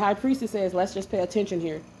 Okay, so the High Priestess says, let's just pay attention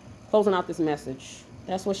here. Closing out this message.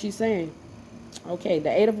 That's what she's saying. Okay, the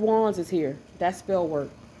Eight of Wands is here. That's spell work.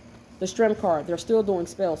 The Strength card, they're still doing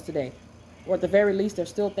spells today. Or at the very least, they're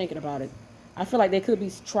still thinking about it. I feel like they could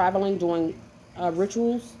be traveling, doing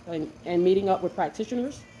rituals, and meeting up with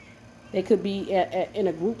practitioners. They could be in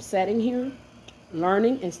a group setting here,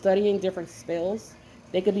 learning and studying different spells.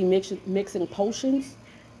 They could be mixing potions.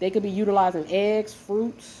 They could be utilizing eggs,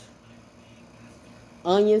 fruits,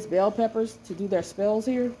 onions, bell peppers to do their spells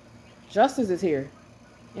here. Justice is here.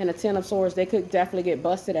 And a Ten of Swords, they could definitely get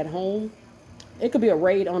busted at home. It could be a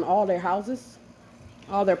raid on all their houses,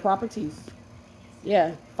 all their properties.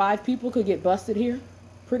 Yeah, 5 people could get busted here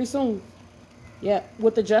pretty soon. Yeah,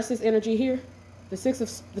 with the Justice energy here, the Six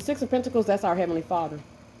of Pentacles, that's our Heavenly Father.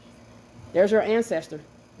 There's your ancestor,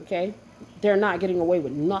 okay? They're not getting away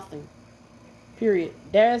with nothing, period.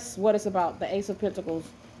 That's what it's about, the Ace of Pentacles.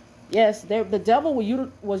 Yes, the devil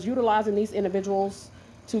was utilizing these individuals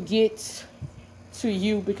to get to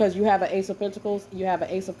you because you have an Ace of Pentacles, you have an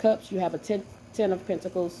Ace of Cups, you have a Ten of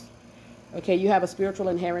Pentacles. Okay, you have a spiritual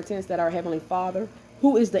inheritance that our Heavenly Father,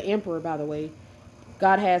 who is the Emperor, by the way,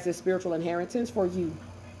 God has this spiritual inheritance for you,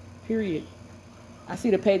 period. I see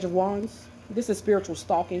the Page of Wands. This is spiritual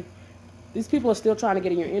stalking. These people are still trying to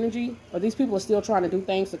get in your energy, or these people are still trying to do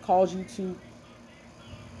things to cause you to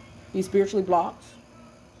be spiritually blocked,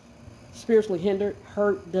 spiritually hindered,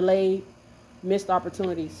 hurt, delayed, missed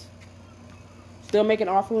opportunities. Still making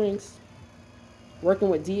offerings, working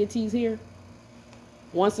with deities here.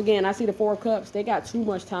 Once again, I see the Four of Cups. They got too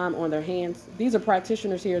much time on their hands. These are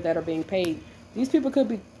practitioners here that are being paid. These people could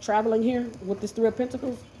be traveling here with this Three of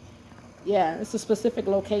Pentacles. Yeah, it's a specific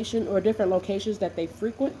location or different locations that they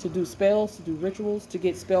frequent to do spells, to do rituals, to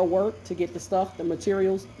get spell work, to get the stuff, the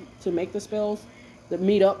materials to make the spells, to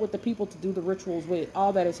meet up with the people to do the rituals with.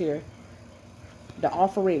 All that is here. The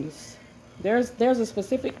offerings. There's a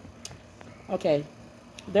specific... Okay,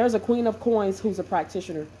 there's a Queen of Coins who's a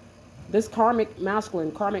practitioner. This karmic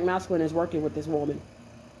masculine is working with this woman.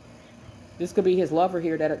 This could be his lover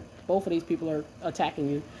here that both of these people are attacking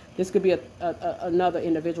you. This could be another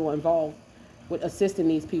individual involved with assisting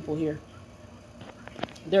these people here.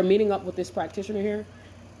 They're meeting up with this practitioner here.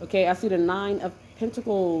 Okay, I see the Nine of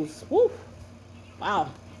Pentacles. Woo! Wow.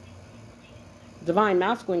 Divine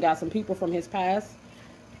masculine got some people from his past.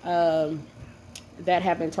 that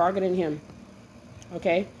have been targeting him.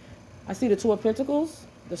 Okay? I see the Two of Pentacles,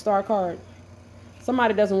 the Star card.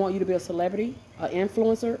 Somebody doesn't want you to be a celebrity, an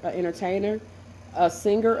influencer, an entertainer, a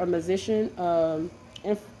singer, a musician,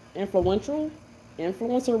 influencer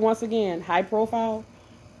once again, high profile.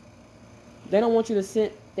 They don't want you to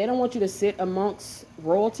sit. They don't want you to sit amongst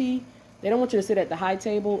royalty. They don't want you to sit at the high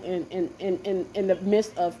table in the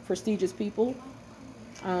midst of prestigious people.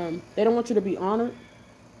 They don't want you to be honored,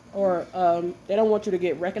 or they don't want you to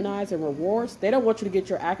get recognized and rewards. They don't want you to get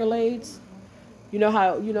your accolades. You know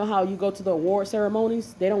how you go to the award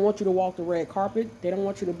ceremonies? They don't want you to walk the red carpet. They don't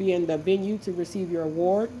want you to be in the venue to receive your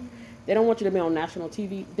award. They don't want you to be on national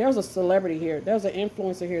TV. There's a celebrity here. There's an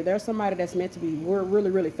influencer here. There's somebody that's meant to be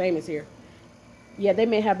really, really famous here. Yeah, they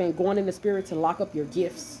may have been going in the spirit to lock up your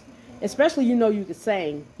gifts. Especially you could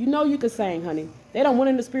sing. You could sing, honey. They don't went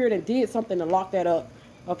in the spirit and did something to lock that up.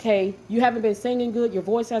 Okay? You haven't been singing good. Your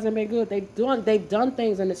voice hasn't been good. They've done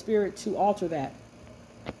things in the spirit to alter that.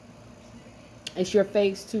 It's your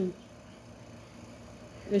face too.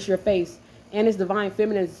 It's your face. And it's divine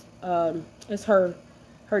feminine's it's her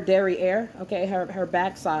dairy air, okay, her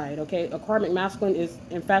backside, okay. A karmic masculine is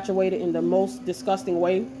infatuated in the most disgusting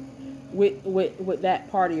way with that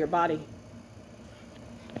part of your body.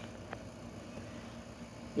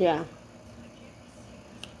 Yeah.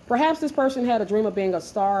 Perhaps this person had a dream of being a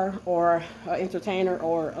star or an entertainer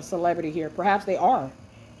or a celebrity here. Perhaps they are.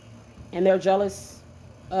 And they're jealous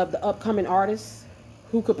of the upcoming artists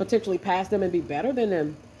who could potentially pass them and be better than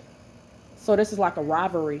them. So this is like a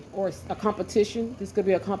rivalry or a competition. This could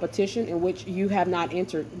be a competition in which you have not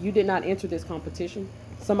entered. You did not enter this competition.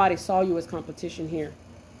 Somebody saw you as competition here.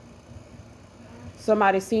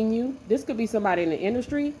 Somebody seen you. This could be somebody in the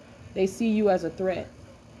industry. They see you as a threat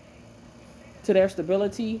to their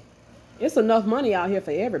stability. It's enough money out here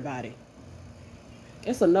for everybody.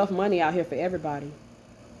 It's enough money out here for everybody.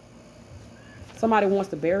 Somebody wants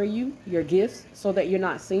to bury you, your gifts, so that you're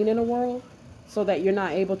not seen in the world, so that you're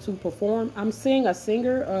not able to perform. I'm seeing a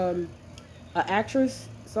singer, an actress,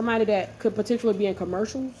 somebody that could potentially be in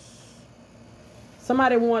commercials.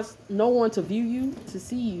 Somebody wants no one to view you, to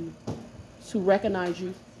see you, to recognize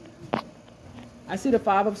you. I see the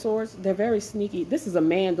Five of Swords. They're very sneaky. This is a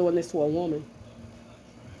man doing this to a woman.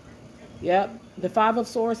 Yep. The Five of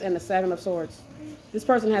Swords and the Seven of Swords. This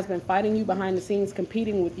person has been fighting you behind the scenes,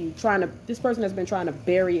 competing with you, this person has been trying to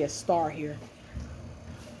bury a star here.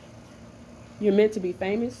 You're meant to be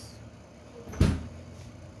famous.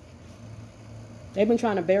 They've been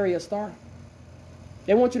trying to bury a star.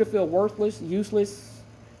 They want you to feel worthless, useless,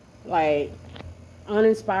 like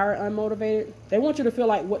uninspired, unmotivated. They want you to feel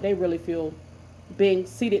like what they really feel being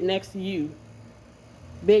seated next to you.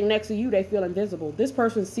 Being next to you, they feel invisible. This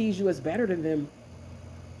person sees you as better than them.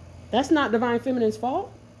 That's not divine feminine's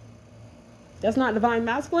fault. That's not divine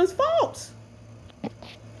masculine's fault.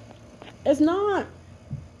 It's not.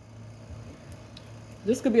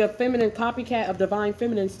 This could be a feminine copycat of divine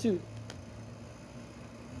feminines too.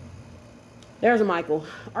 There's a Michael.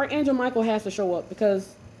 Archangel Michael has to show up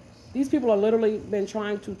because these people are literally been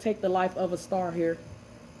trying to take the life of a star here.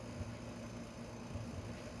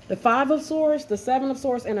 The Five of Swords, the Seven of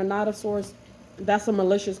Swords, and the Knight of Swords, that's a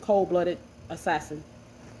malicious, cold-blooded assassin.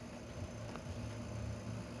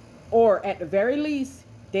 Or at the very least,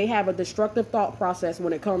 they have a destructive thought process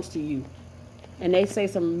when it comes to you. And they say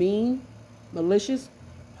some mean, malicious,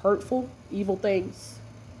 hurtful, evil things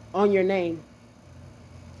on your name.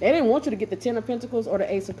 They didn't want you to get the Ten of Pentacles or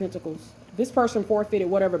the Ace of Pentacles. This person forfeited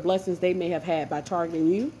whatever blessings they may have had by targeting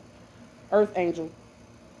you. Earth Angel.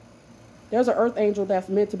 There's an Earth Angel that's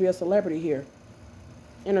meant to be a celebrity here.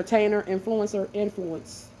 Entertainer, influencer,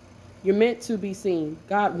 influence. You're meant to be seen.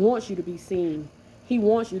 God wants you to be seen. He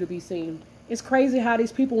wants you to be seen. It's crazy how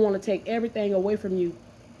these people want to take everything away from you,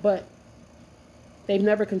 but they've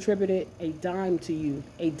never contributed a dime to you.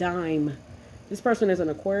 A dime. This person is an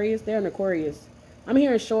Aquarius. They're an Aquarius. I'm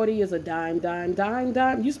hearing Shorty is a dime.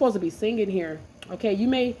 You're supposed to be singing here. Okay, you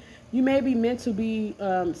may be meant to be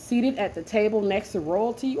seated at the table next to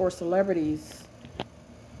royalty or celebrities.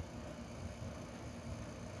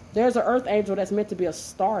 There's an Earth Angel that's meant to be a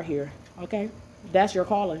star here. Okay, that's your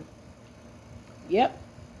calling. Yep.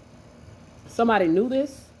 Somebody knew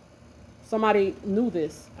this. Somebody knew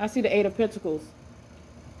this. I see the Eight of Pentacles.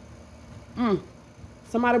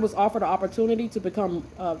 Somebody was offered an opportunity to become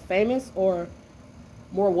famous or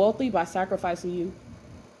more wealthy by sacrificing you.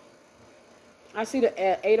 I see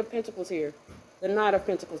the Eight of Pentacles here. The Knight of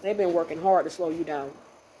Pentacles. They've been working hard to slow you down.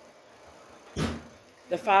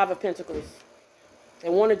 The Five of Pentacles. They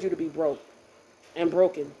wanted you to be broke and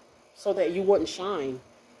broken so that you wouldn't shine.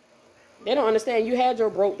 They don't understand. You had your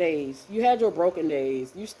broke days. You had your broken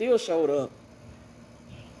days. You still showed up.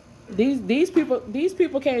 These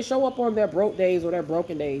people can't show up on their broke days or their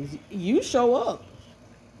broken days. You show up.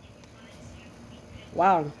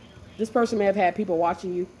 Wow. This person may have had people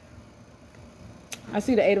watching you. I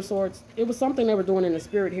see the Eight of Swords. It was something they were doing in the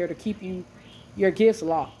spirit here to keep your gifts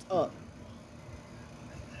locked up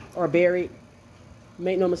or buried.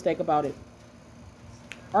 Make no mistake about it.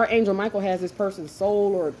 Archangel Michael has this person's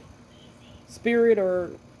soul or spirit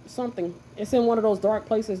or something. It's in one of those dark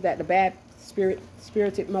places that the bad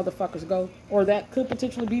spirited motherfuckers go, or that could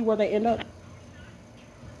potentially be where they end up.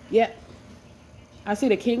 Yeah, I see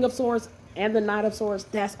the King of Swords and the Knight of Swords.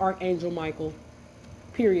 That's Archangel Michael.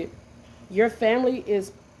 Period. Your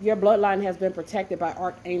your bloodline has been protected by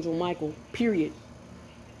Archangel Michael. Period.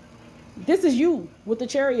 This is you with the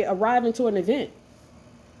Chariot arriving to an event,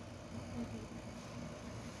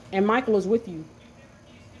 and Michael is with you.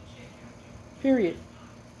 Period.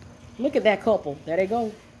 Look at that couple. There they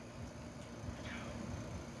go.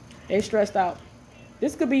 They stressed out.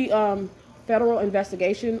 This could be federal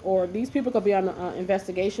investigation, or these people could be on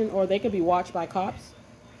investigation, or they could be watched by cops.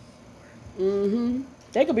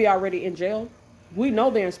 They could be already in jail. We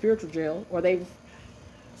know they're in spiritual jail, or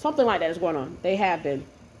something like that is going on. They have been.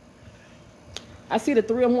 I see the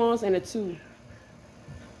Three of Wands and the Two.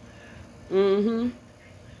 The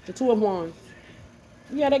Two of Wands.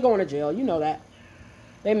 Yeah, they're going to jail. You know that.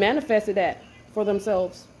 They manifested that for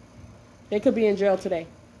themselves. They could be in jail today.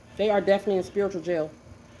 They are definitely in spiritual jail.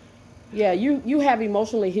 Yeah, you have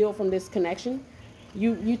emotionally healed from this connection.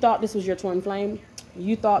 You thought this was your twin flame.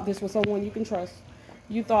 You thought this was someone you can trust.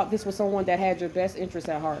 You thought this was someone that had your best interests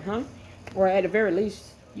at heart, huh? Or at the very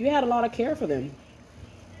least, you had a lot of care for them.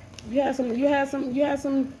 You had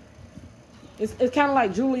some. It's kind of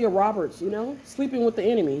like Julia Roberts, sleeping with the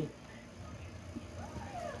enemy.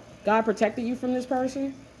 God protected you from this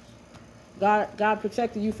person. God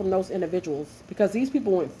protected you from those individuals, because these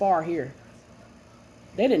people went far here.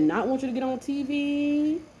 They did not want you to get on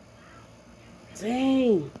TV.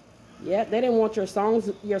 Dang. Yeah, they didn't want your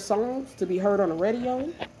songs to be heard on the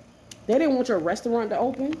radio. They didn't want your restaurant to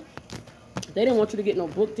open. They didn't want you to get no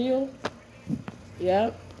book deal.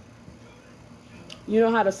 Yeah. You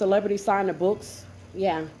know how the celebrities sign the books?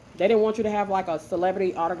 Yeah. They didn't want you to have like a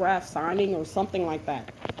celebrity autograph signing or something like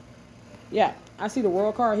that. Yeah. I see the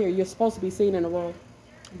World card here. You're supposed to be seen in the world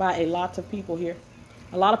by a lot of people here.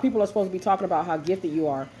 A lot of people are supposed to be talking about how gifted you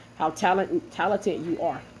are, how talented you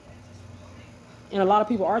are. And a lot of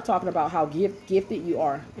people are talking about how gifted you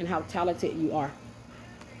are and how talented you are.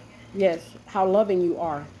 Yes, how loving you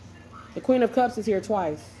are. The Queen of Cups is here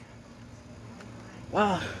twice.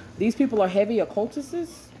 Wow, these people are heavy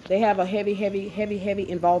occultists. They have a heavy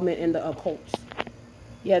involvement in the occult.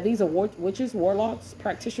 Yeah, these are witches, warlocks,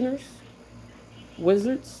 practitioners,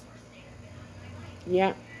 wizards.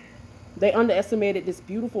 Yeah. They underestimated this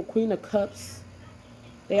beautiful Queen of Cups.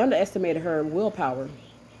 They underestimated her willpower,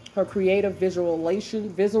 her creative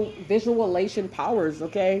visualization powers,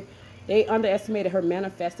 okay? They underestimated her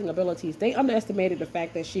manifesting abilities. They underestimated the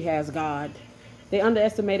fact that she has God. They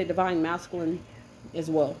underestimated divine masculine as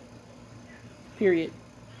well. Period.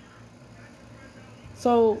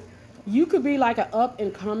 So you could be like an up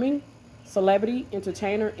and coming celebrity,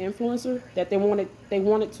 entertainer, influencer that they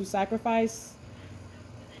wanted to sacrifice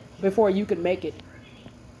before you could make it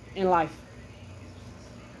in life.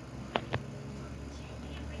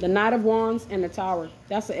 The Knight of Wands and the Tower.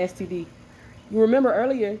 That's an STD. You remember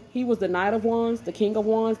earlier, he was the Knight of Wands, the King of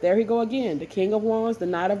Wands. There he go again. The King of Wands, the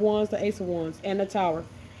Knight of Wands, the Ace of Wands, and the Tower.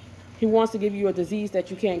 He wants to give you a disease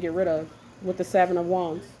that you can't get rid of with the Seven of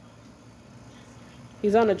Wands.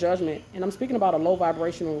 He's under judgment. And I'm speaking about a low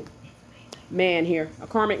vibrational man here, a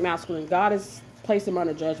karmic masculine. God has placed him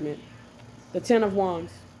under judgment. The Ten of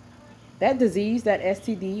Wands. That disease, that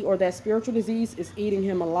STD, or that spiritual disease is eating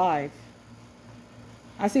him alive.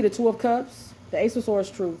 I see the Two of Cups, the Ace of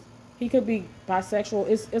Swords, truth. He could be bisexual.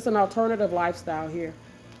 It's an alternative lifestyle here.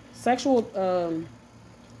 Sexual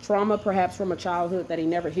trauma, perhaps from a childhood that he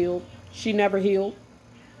never healed. She never healed.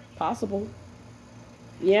 Possible.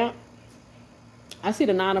 Yeah. I see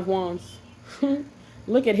the Nine of Wands.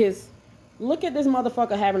 Look at this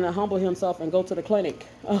motherfucker having to humble himself and go to the clinic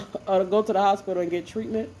or go to the hospital and get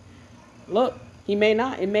treatment. Look, he may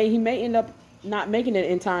end up not making it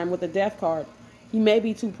in time with the death card. He may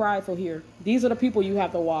be too prideful here. These are the people you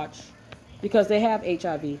have to watch because they have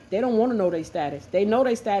HIV. They don't want to know their status. They know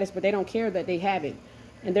their status, but they don't care that they have it.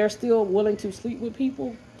 And they're still willing to sleep with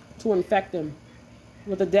people to infect them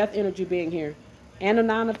with the death energy being here. And the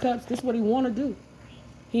Nine of Cups, this is what he want to do.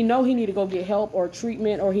 He know he need to go get help or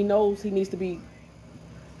treatment, or he knows he needs to be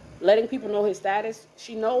letting people know his status.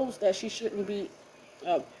 She knows that she shouldn't be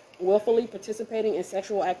willfully participating in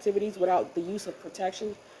sexual activities without the use of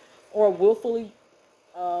protection, or willfully,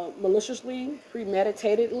 maliciously,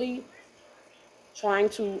 premeditatedly trying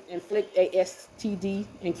to inflict a STD,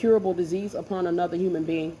 incurable disease, upon another human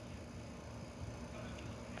being.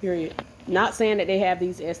 Period. Not saying that they have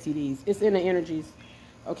these STDs. It's in the energies.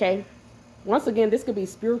 Okay? Once again, this could be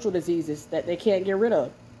spiritual diseases that they can't get rid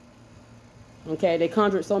of. Okay? They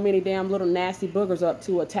conjured so many damn little nasty boogers up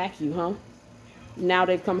to attack you, huh? Now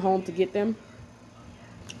they've come home to get them.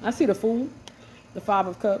 I see the Fool, the Five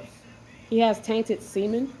of Cups. He has tainted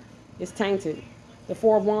semen. It's tainted. The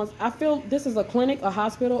Four of Wands. I feel this is a clinic, a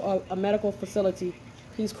hospital, a medical facility.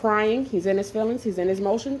 He's crying. He's in his feelings. He's in his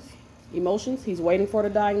emotions. He's waiting for the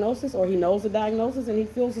diagnosis, or he knows the diagnosis and he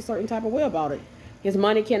feels a certain type of way about it. His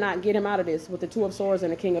money cannot get him out of this with the Two of Swords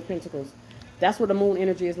and the King of Pentacles. That's what the Moon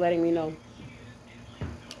energy is letting me know.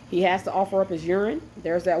 He has to offer up his urine.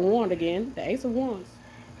 There's that wand again, the Ace of Wands.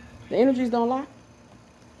 The energies don't lie.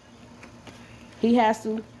 He has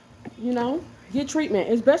to, you know, get treatment.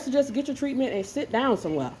 It's best to just get your treatment and sit down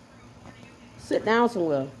somewhere. Sit down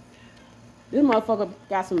somewhere. This motherfucker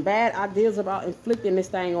got some bad ideas about inflicting this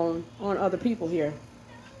thing on other people here.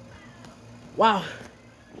 Wow.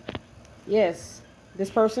 Yes. This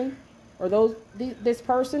person, or this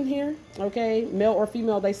person here, okay, male or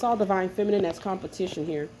female, they saw divine feminine as competition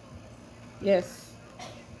here. Yes.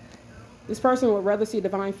 This person would rather see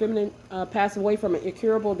divine feminine pass away from an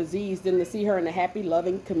incurable disease than to see her in a happy,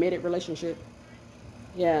 loving, committed relationship.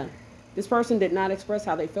 Yeah. This person did not express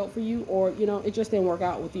how they felt for you, or, you know, it just didn't work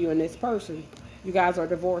out with you and this person. You guys are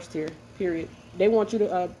divorced here, period. They want you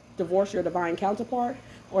to divorce your divine counterpart,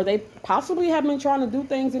 or they possibly have been trying to do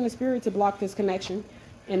things in the spirit to block this connection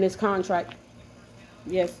and this contract.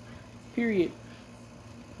 Yes, period.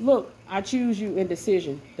 Look, I choose you in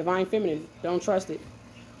decision. Divine feminine, don't trust it.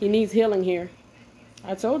 He needs healing here.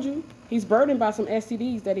 I told you, he's burdened by some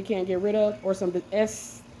STDs that he can't get rid of, or some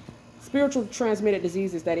spiritual transmitted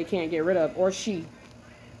diseases that he can't get rid of, or she.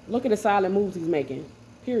 Look at the silent moves he's making,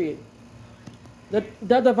 period. The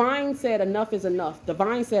divine said enough is enough.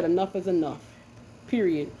 Divine said enough is enough,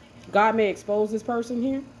 period. God may expose this person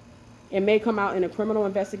here. It may come out in a criminal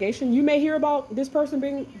investigation. You may hear about this person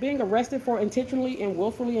being arrested for intentionally and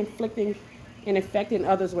willfully inflicting and infecting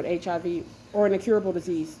others with HIV or an incurable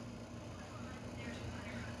disease.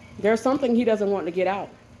 There's something he doesn't want to get out.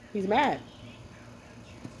 He's mad.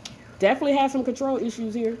 Definitely has some control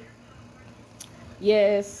issues here.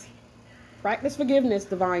 Yes. Practice forgiveness,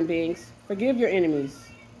 divine beings. Forgive your enemies.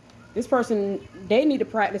 This person, they need to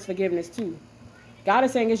practice forgiveness too. God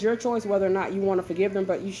is saying it's your choice whether or not you want to forgive them,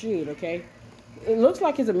 but you should, okay? It looks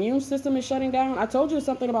like his immune system is shutting down. I told you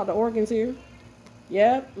something about the organs here.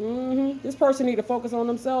 Yep. This person need to focus on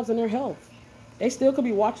themselves and their health. They still could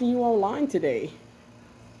be watching you online today.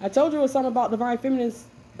 I told you it was something about divine feminine's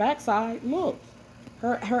backside. Look.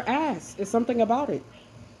 Her ass is something about it.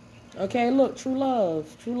 Okay, look, true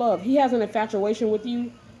love, true love. He has an infatuation with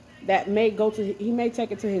you that may he may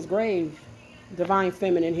take it to his grave. Divine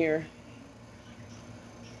feminine here.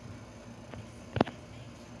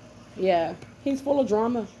 Yeah, he's full of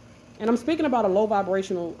drama. And I'm speaking about a low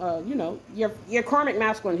vibrational, you know, your karmic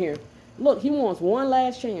masculine here. Look, he wants one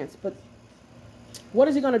last chance, but what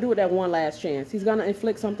is he going to do with that one last chance? He's going to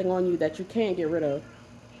inflict something on you that you can't get rid of.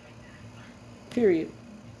 Period.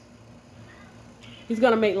 He's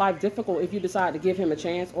going to make life difficult if you decide to give him a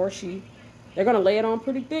chance, or she. They're going to lay it on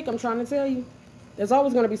pretty thick, I'm trying to tell you. There's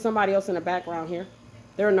always going to be somebody else in the background here.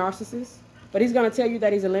 They're a narcissist. But he's going to tell you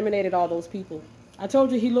that he's eliminated all those people. I told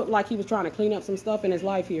you he looked like he was trying to clean up some stuff in his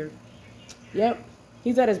life here. Yep.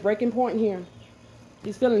 He's at his breaking point here.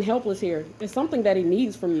 He's feeling helpless here. It's something that he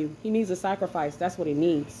needs from you. He needs a sacrifice. That's what he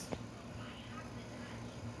needs.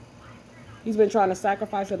 He's been trying to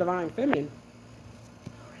sacrifice a divine feminine.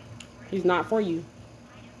 He's not for you.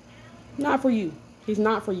 Not for you. He's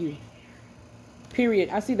not for you. Period.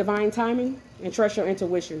 I see divine timing and trust your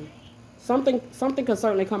intuition. Something can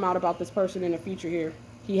certainly come out about this person in the future here.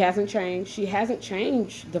 He hasn't changed. She hasn't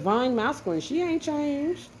changed. Divine masculine. She ain't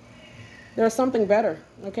changed. There's something better,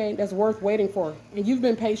 okay, that's worth waiting for. And you've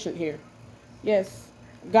been patient here. Yes.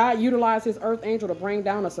 God utilized his earth angel to bring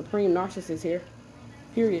down a supreme narcissist here.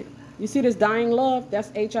 Period. You see this dying love?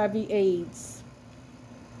 That's HIV AIDS.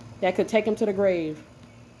 That could take him to the grave.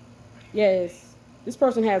 Yes. This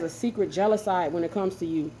person has a secret jealous side when it comes to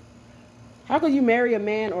you. How could you marry a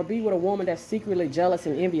man or be with a woman that's secretly jealous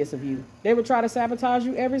and envious of you? They would try to sabotage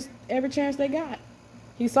you every chance they got.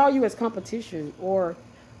 He saw you as competition or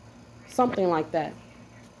something like that.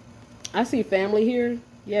 I see family here.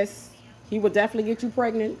 Yes, he would definitely get you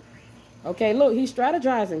pregnant. Okay, look, he's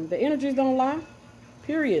strategizing. The energies don't lie.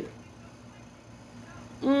 Period.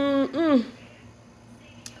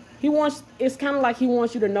 He wants, it's kind of like he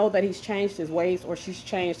wants you to know that he's changed his ways or she's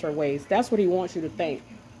changed her ways. That's what he wants you to think.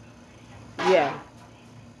 Yeah.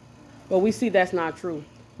 But we see that's not true.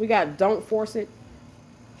 We got don't force it.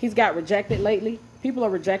 He's got rejected lately. People are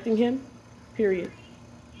rejecting him. Period.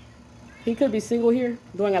 He could be single here,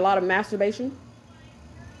 doing a lot of masturbation.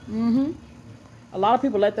 A lot of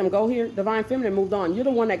people let them go here. Divine Feminine moved on. You're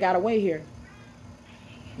the one that got away here.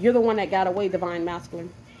 You're the one that got away, Divine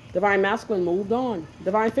Masculine. Divine Masculine moved on.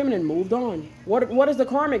 Divine Feminine moved on. What is the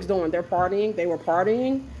Karmics doing? They're partying. They were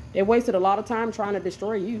partying. They wasted a lot of time trying to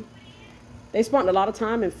destroy you. They spent a lot of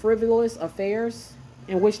time in frivolous affairs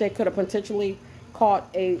in which they could have potentially caught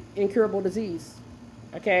a incurable disease.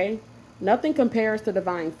 Okay? Nothing compares to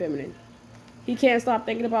Divine Feminine. He can't stop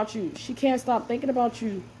thinking about you. She can't stop thinking about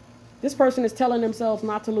you. This person is telling themselves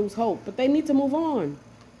not to lose hope, but they need to move on.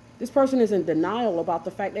 This person is in denial about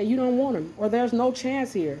the fact that you don't want them or there's no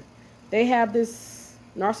chance here. They have this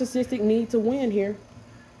narcissistic need to win here.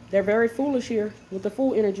 They're very foolish here with the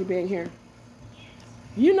Fool energy being here.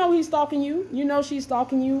 You know he's stalking you. You know she's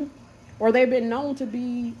stalking you. Or they've been known to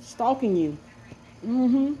be stalking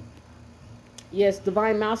you. Yes,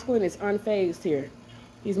 Divine Masculine is unfazed here.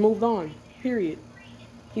 He's moved on. Period.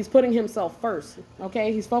 He's putting himself first.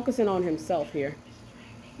 Okay? He's focusing on himself here.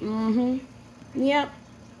 Yep.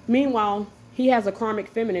 Meanwhile, he has a Karmic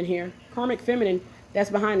Feminine here. Karmic Feminine that's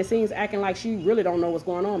behind the scenes acting like she really don't know what's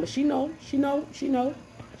going on. But she know. She know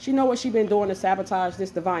what she's been doing to sabotage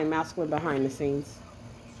this Divine Masculine behind the scenes.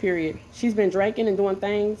 Period. She's been drinking and doing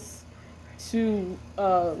things to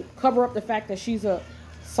cover up the fact that she's a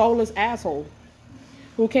soulless asshole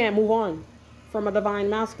who can't move on from a Divine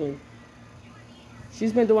Masculine.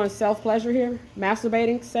 She's been doing self-pleasure here,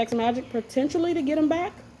 masturbating, sex magic, potentially to get him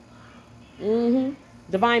back.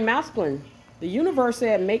 Divine Masculine. The universe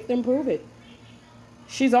said make them prove it.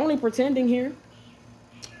 She's only pretending here.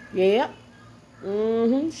 Yep.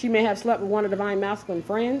 She may have slept with one of Divine Masculine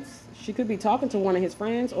friends. She could be talking to one of his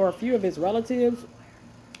friends or a few of his relatives,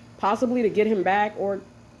 possibly to get him back or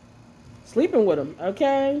sleeping with him.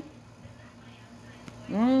 Okay.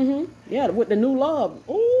 Yeah, with the new love.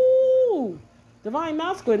 Ooh. Divine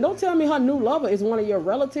Masculine. Don't tell me her new lover is one of your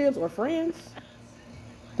relatives or friends.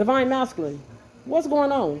 Divine Masculine. What's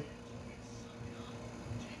going on?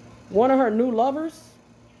 One of her new lovers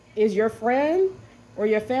is your friend or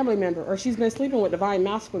your family member, or she's been sleeping with Divine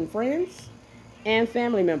Masculine friends and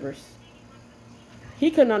family members. He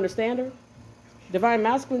couldn't understand her. Divine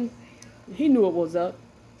Masculine, he knew it was up.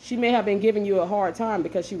 She may have been giving you a hard time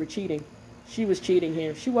because she was cheating. She was cheating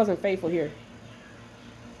here. She wasn't faithful here.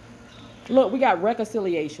 Look, we got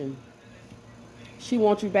reconciliation. She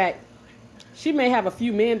wants you back. She may have a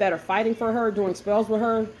few men that are fighting for her, doing spells with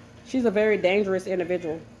her. She's a very dangerous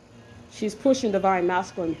individual. She's pushing Divine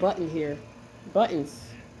Masculine button here. Buttons.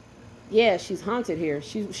 Yeah, she's haunted here.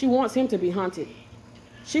 She wants him to be haunted.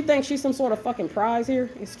 She thinks she's some sort of fucking prize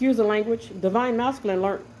here. Excuse the language. Divine Masculine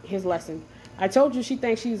learned his lesson. I told you she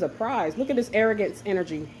thinks she's a prize. Look at this arrogance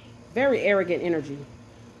energy. Very arrogant energy.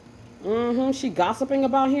 She gossiping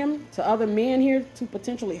about him to other men here to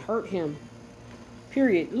potentially hurt him.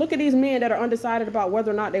 Period. Look at these men that are undecided about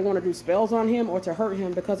whether or not they want to do spells on him or to hurt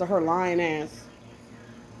him because of her lying ass.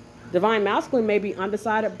 Divine Masculine may be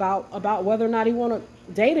undecided about whether or not he want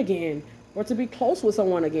to date again or to be close with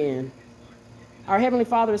someone again. Our Heavenly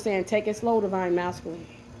Father is saying, take it slow, Divine Masculine.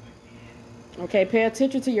 Okay, pay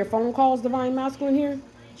attention to your phone calls, Divine Masculine here.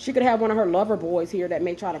 She could have one of her lover boys here that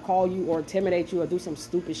may try to call you or intimidate you or do some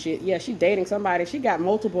stupid shit. Yeah, she dating somebody. She got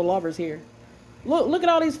multiple lovers here. Look at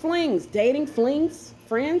all these flings. Dating, flings,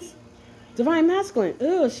 friends. Divine Masculine.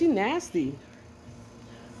 Ugh, she nasty.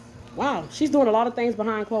 Wow, she's doing a lot of things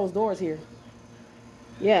behind closed doors here.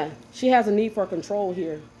 Yeah, she has a need for control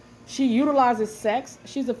here. She utilizes sex.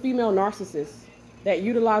 She's a female narcissist that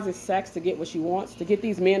utilizes sex to get what she wants, to get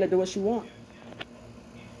these men to do what she wants.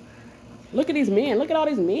 Look at these men. Look at all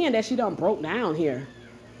these men that she done broke down here.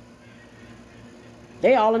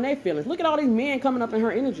 They all in their feelings. Look at all these men coming up in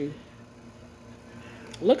her energy.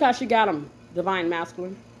 Look how she got them, Divine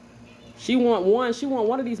Masculine. She want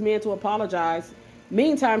one of these men to apologize.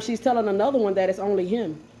 Meantime, she's telling another one that it's only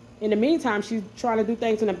him. In the meantime, she's trying to do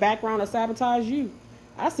things in the background to sabotage you.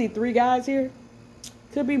 I see 3 guys here.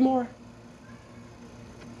 Could be more.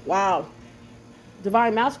 Wow.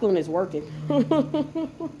 Divine Masculine is working.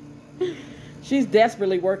 She's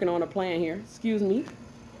desperately working on a plan here, excuse me,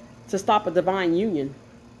 to stop a divine union.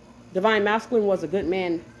 Divine Masculine was a good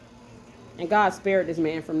man, and God spared this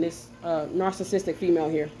man from this narcissistic female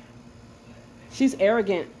here. She's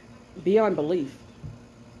arrogant. beyond belief.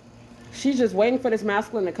 She's just waiting for this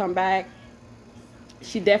masculine to come back.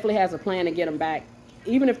 She definitely has a plan to get him back,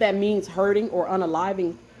 even if that means hurting or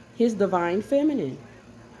unaliving his divine feminine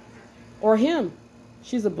or him.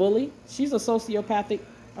 She's a bully. She's a sociopathic,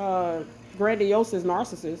 grandiose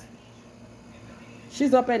narcissist.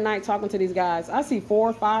 She's up at night talking to these guys. I see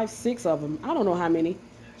 4, 5, 6 of them. I don't know how many.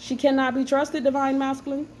 She cannot be trusted, divine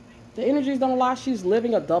masculine. The energies don't lie. She's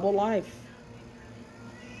living a double life.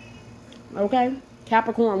 Okay?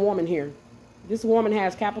 Capricorn woman here. This woman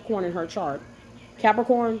has Capricorn in her chart.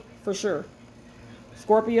 Capricorn, for sure.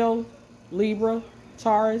 Scorpio, Libra,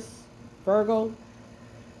 Taurus, Virgo,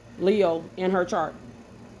 Leo in her chart.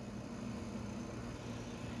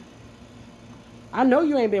 I know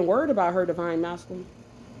you ain't been worried about her, divine masculine.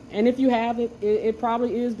 And if you have, it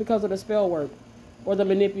probably is because of the spell work or the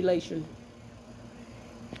manipulation.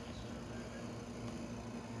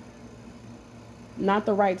 Not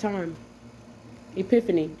the right time.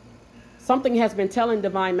 Epiphany. Something has been telling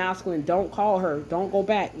divine masculine, don't call her, don't go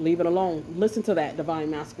back, leave it alone. Listen to that,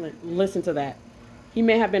 divine masculine. Listen to that. He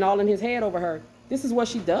may have been all in his head over her. This is what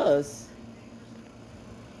she does.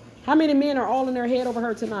 How many men are all in their head over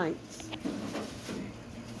her tonight?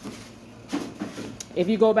 If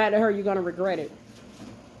you go back to her, you're going to regret it.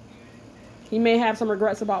 He may have some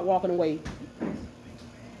regrets about walking away.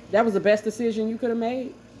 That was the best decision you could have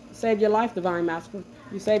made. Saved your life, divine masculine.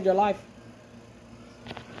 You saved your life.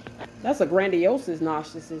 That's a grandiose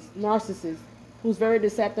narcissist who's very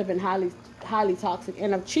deceptive and highly toxic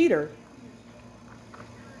and a cheater.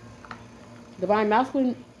 Divine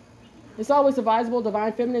masculine, it's always advisable,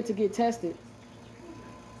 divine feminine, to get tested.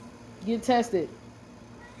 Get tested.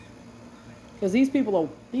 Because these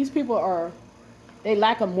people are, they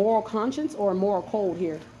lack a moral conscience or a moral code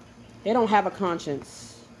here. They don't have a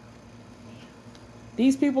conscience.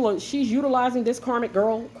 These people she's utilizing, this karmic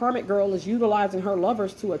girl is utilizing her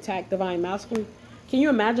lovers to attack divine masculine. Can you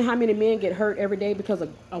imagine how many men get hurt every day because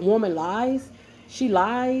a woman lies? She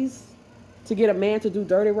lies to get a man to do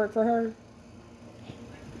dirty work for her.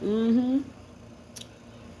 I'm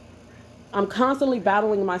constantly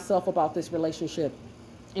battling myself about this relationship.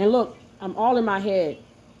 And look, I'm all in my head.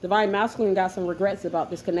 Divine masculine got some regrets about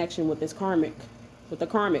this connection with this karmic, with the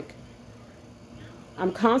karmic.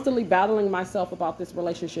 I'm constantly battling myself about this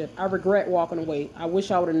relationship. I regret walking away. I wish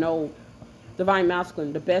I would have known. Divine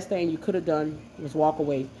masculine, the best thing you could have done was walk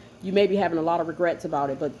away. You may be having a lot of regrets about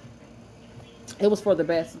it, but it was for the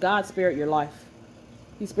best. God spared your life.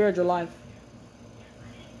 He spared your life.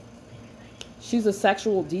 She's a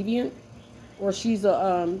sexual deviant, or she's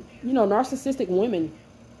a, narcissistic women.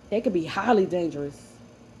 They could be highly dangerous.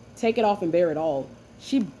 Take it off and bear it all.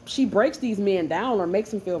 She breaks these men down or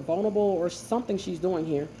makes them feel vulnerable or something she's doing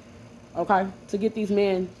here. Okay? To get these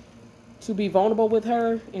men to be vulnerable with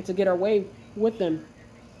her and to get her way with them.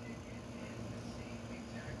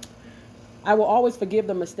 I will always forgive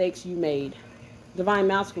the mistakes you made. Divine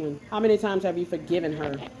masculine, how many times have you forgiven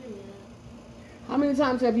her? How many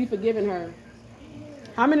times have you forgiven her?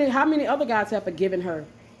 How many other guys have forgiven her?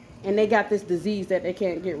 And they got this disease that they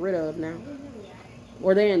can't get rid of now.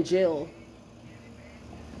 Or they're in jail.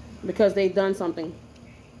 Because they've done something.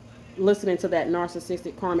 Listening to that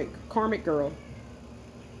narcissistic karmic girl.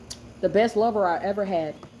 The best lover I ever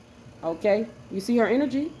had. Okay? You see her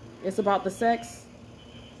energy? It's about the sex.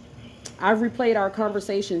 I've replayed our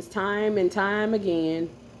conversations time and time again.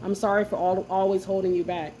 I'm sorry for always holding you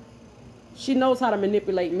back. She knows how to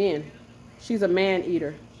manipulate men. She's a man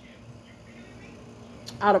eater.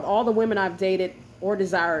 Out of all the women I've dated or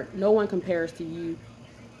desired, no one compares to you.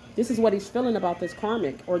 This is what he's feeling about this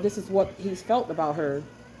karmic, or this is what he's felt about her.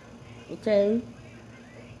 Okay?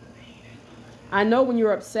 I know when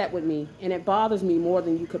you're upset with me, and it bothers me more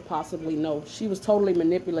than you could possibly know. She was totally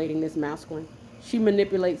manipulating this masculine. She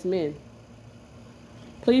manipulates men.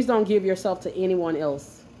 Please don't give yourself to anyone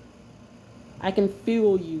else. I can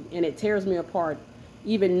feel you, and it tears me apart,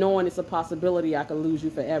 even knowing it's a possibility I could lose you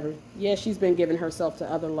forever. Yes, she's been giving herself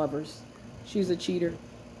to other lovers. She's a cheater.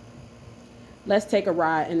 Let's take a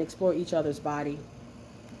ride and explore each other's body.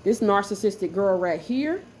 This narcissistic girl right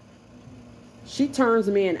here, she turns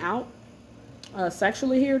men out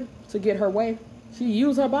sexually here to get her way. She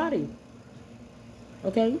uses her body.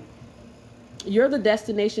 Okay? You're the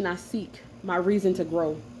destination I seek, my reason to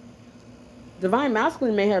grow. Divine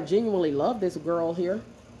masculine may have genuinely loved this girl here.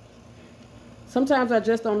 Sometimes I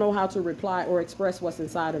just don't know how to reply or express what's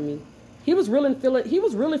inside of me. He was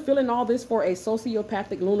really feeling all this for a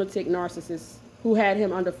sociopathic lunatic narcissist who had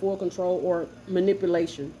him under full control or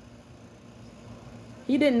manipulation.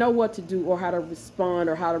 He didn't know what to do or how to respond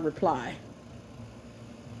or how to reply.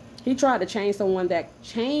 He tried to change someone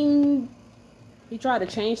he tried to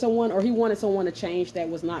change someone, or he wanted someone to change that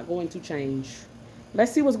was not going to change.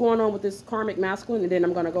 Let's see what's going on with this karmic masculine, and then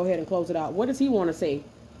I'm going to go ahead and close it out. What does he want to say?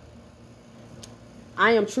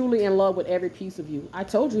 I am truly in love with every piece of you. I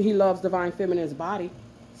told you he loves divine feminine's body,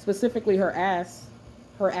 specifically her ass,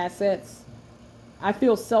 her assets. I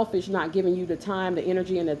feel selfish not giving you the time, the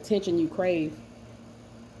energy, and the attention you crave.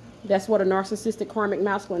 That's what a narcissistic karmic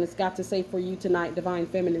masculine has got to say for you tonight, divine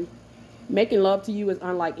feminine. Making love to you is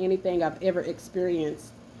unlike anything I've ever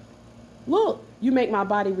experienced. Look, you make my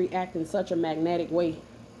body react in such a magnetic way.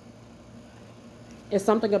 It's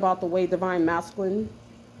something about the way divine masculine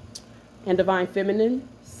and divine feminine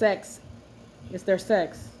sex, it's their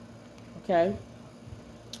sex, okay?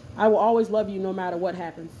 I will always love you no matter what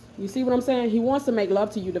happens. You see what I'm saying? He wants to make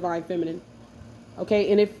love to you, divine feminine.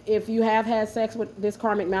 Okay, and if you have had sex with this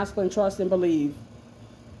karmic masculine, trust and believe.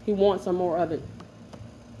 He wants some more of it.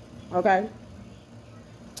 Okay?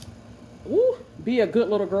 Ooh, be a good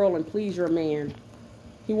little girl and please your man.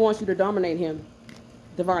 He wants you to dominate him,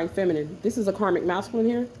 divine feminine. This is a karmic masculine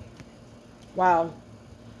here. Wow.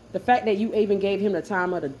 The fact that you even gave him the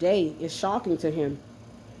time of the day is shocking to him.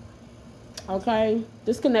 Okay?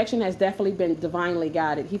 This connection has definitely been divinely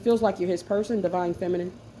guided. He feels like you're his person, divine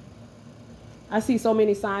feminine. I see so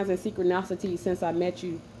many signs and synchronicities since I met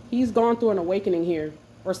you. He's gone through an awakening here,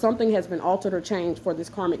 or something has been altered or changed for this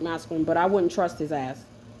karmic masculine, but I wouldn't trust his ass.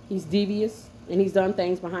 He's devious, and he's done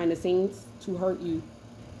things behind the scenes to hurt you.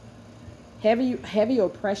 Heavy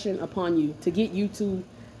oppression upon you to get you to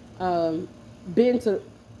bend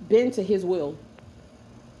to his will.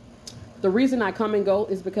 The reason I come and go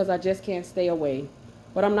is because I just can't stay away,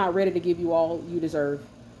 but I'm not ready to give you all you deserve.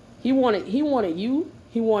 He wanted you.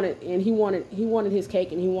 He wanted his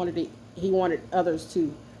cake, and he wanted others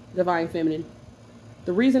too, divine feminine.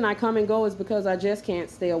 The reason I come and go is because I just can't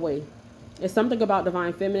stay away. It's something about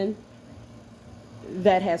divine feminine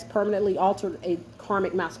that has permanently altered a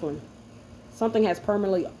karmic masculine.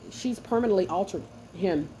 She's permanently altered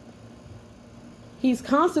him. He's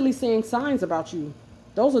constantly seeing signs about you.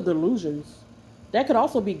 Those are delusions. That could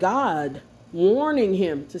also be God warning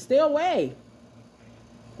him to stay away.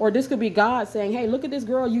 Or this could be God saying, hey, look at this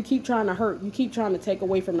girl you keep trying to hurt. You keep trying to take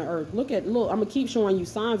away from the earth. Look, I'm going to keep showing you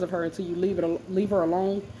signs of her until you leave her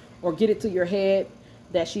alone, or get it to your head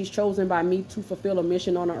that she's chosen by me to fulfill a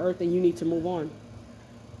mission on the earth and you need to move on.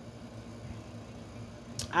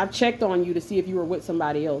 I've checked on you to see if you were with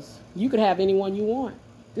somebody else. You could have anyone you want.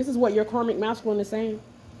 This is what your karmic masculine is saying.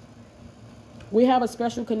 We have a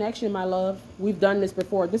special connection, my love. We've done this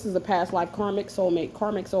before. This is a past life karmic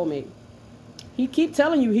soulmate. He keep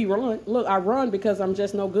telling you he run. Look, I run because I'm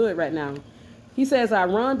just no good right now. He says, I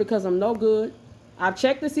run because I'm no good. I've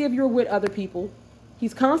checked to see if you're with other people.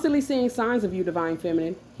 He's constantly seeing signs of you, divine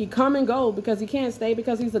feminine. He come and go because he can't stay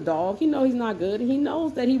because he's a dog. He knows he's not good, and he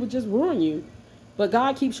knows that he would just ruin you. But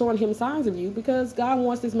God keeps showing him signs of you because God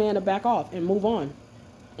wants this man to back off and move on.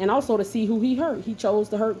 And also to see who he hurt. He chose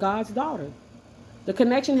to hurt God's daughter. The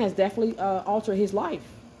connection has definitely altered his life.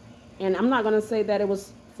 And I'm not going to say that it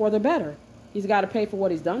was for the better. He's got to pay for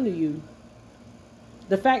what he's done to you.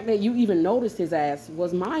 The fact that you even noticed his ass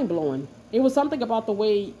was mind-blowing. It was something about the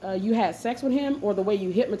way you had sex with him, or the way you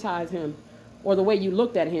hypnotized him, or the way you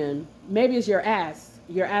looked at him. Maybe it's your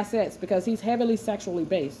assets, because he's heavily sexually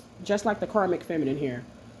based, just like the karmic feminine here.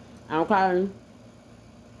 Okay?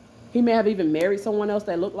 He may have even married someone else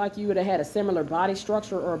that looked like you, that had a similar body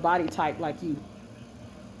structure or body type like you.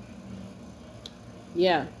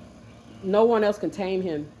 Yeah. No one else can tame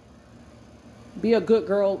him. Be a good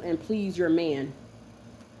girl and please your man.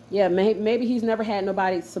 Yeah, maybe he's never had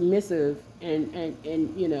nobody submissive and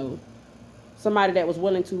you know, somebody that was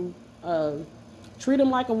willing to treat him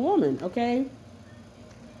like a woman, okay?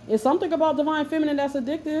 It's something about divine feminine that's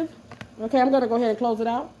addictive. Okay, I'm going to go ahead and close it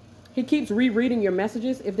out. He keeps rereading your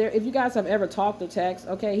messages. If you guys have ever talked or text,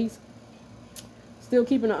 okay, he's still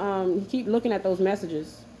keeping he keep looking at those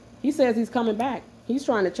messages. He says he's coming back. He's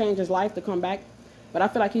trying to change his life to come back. But I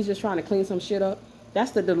feel like he's just trying to clean some shit up.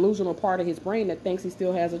 That's the delusional part of his brain that thinks he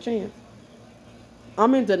still has a chance.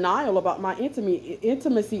 I'm in denial about my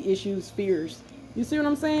intimacy issues, fears. You see what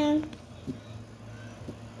I'm saying?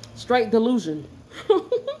 Straight delusion.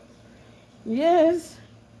 Yes.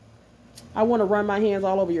 I want to run my hands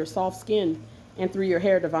all over your soft skin and through your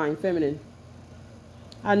hair, divine feminine.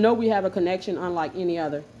 I know we have a connection unlike any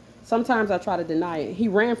other. Sometimes I try to deny it. He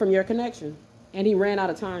ran from your connection, and he ran out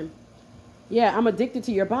of time. Yeah, I'm addicted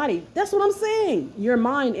to your body. That's what I'm saying. Your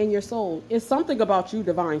mind and your soul. It's something about you,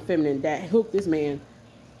 divine feminine, that hooked this man.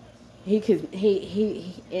 And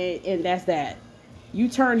that's that. You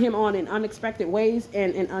turn him on in unexpected ways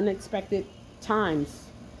and in unexpected times.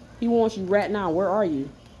 He wants you right now. Where are you?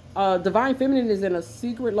 Divine Feminine is in a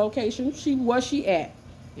secret location. Where's she at?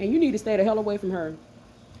 And you need to stay the hell away from her.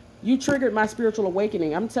 You triggered my spiritual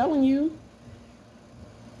awakening. I'm telling you.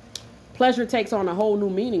 Pleasure takes on a whole new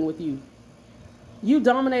meaning with you. You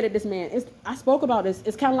dominated this man. I spoke about this.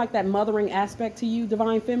 It's kind of like that mothering aspect to you,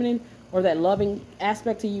 Divine Feminine, or that loving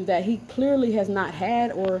aspect to you that he clearly has not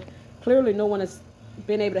had, or clearly no one has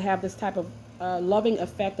been able to have this type of loving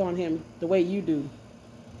effect on him the way you do.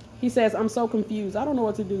 He says, I'm so confused. I don't know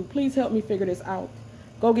what to do. Please help me figure this out.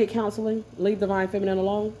 Go get counseling. Leave Divine Feminine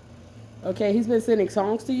alone. Okay, he's been sending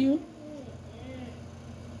songs to you.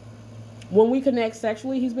 When we connect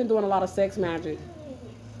sexually, he's been doing a lot of sex magic.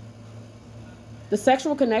 The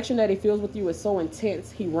sexual connection that he feels with you is so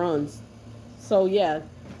intense, he runs. So yeah,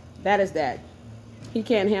 that is that. He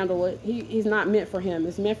can't handle it. He's not meant for him.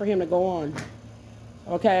 It's meant for him to go on.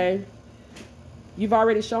 Okay? You've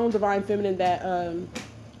already shown Divine Feminine that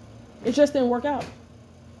it just didn't work out.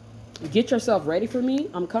 Get yourself ready for me.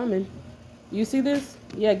 I'm coming. You see this?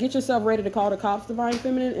 Yeah, get yourself ready to call the cops, Divine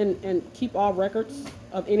Feminine, and keep all records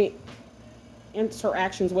of any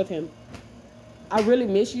interactions with him. I really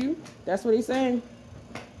miss you. That's what he's saying.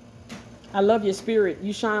 I love your spirit.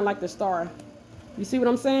 You shine like the star. You see what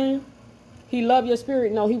I'm saying? He loved your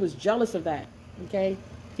spirit. No, he was jealous of that. Okay?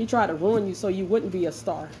 He tried to ruin you so you wouldn't be a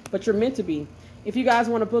star. But you're meant to be. If you guys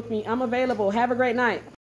want to book me, I'm available. Have a great night.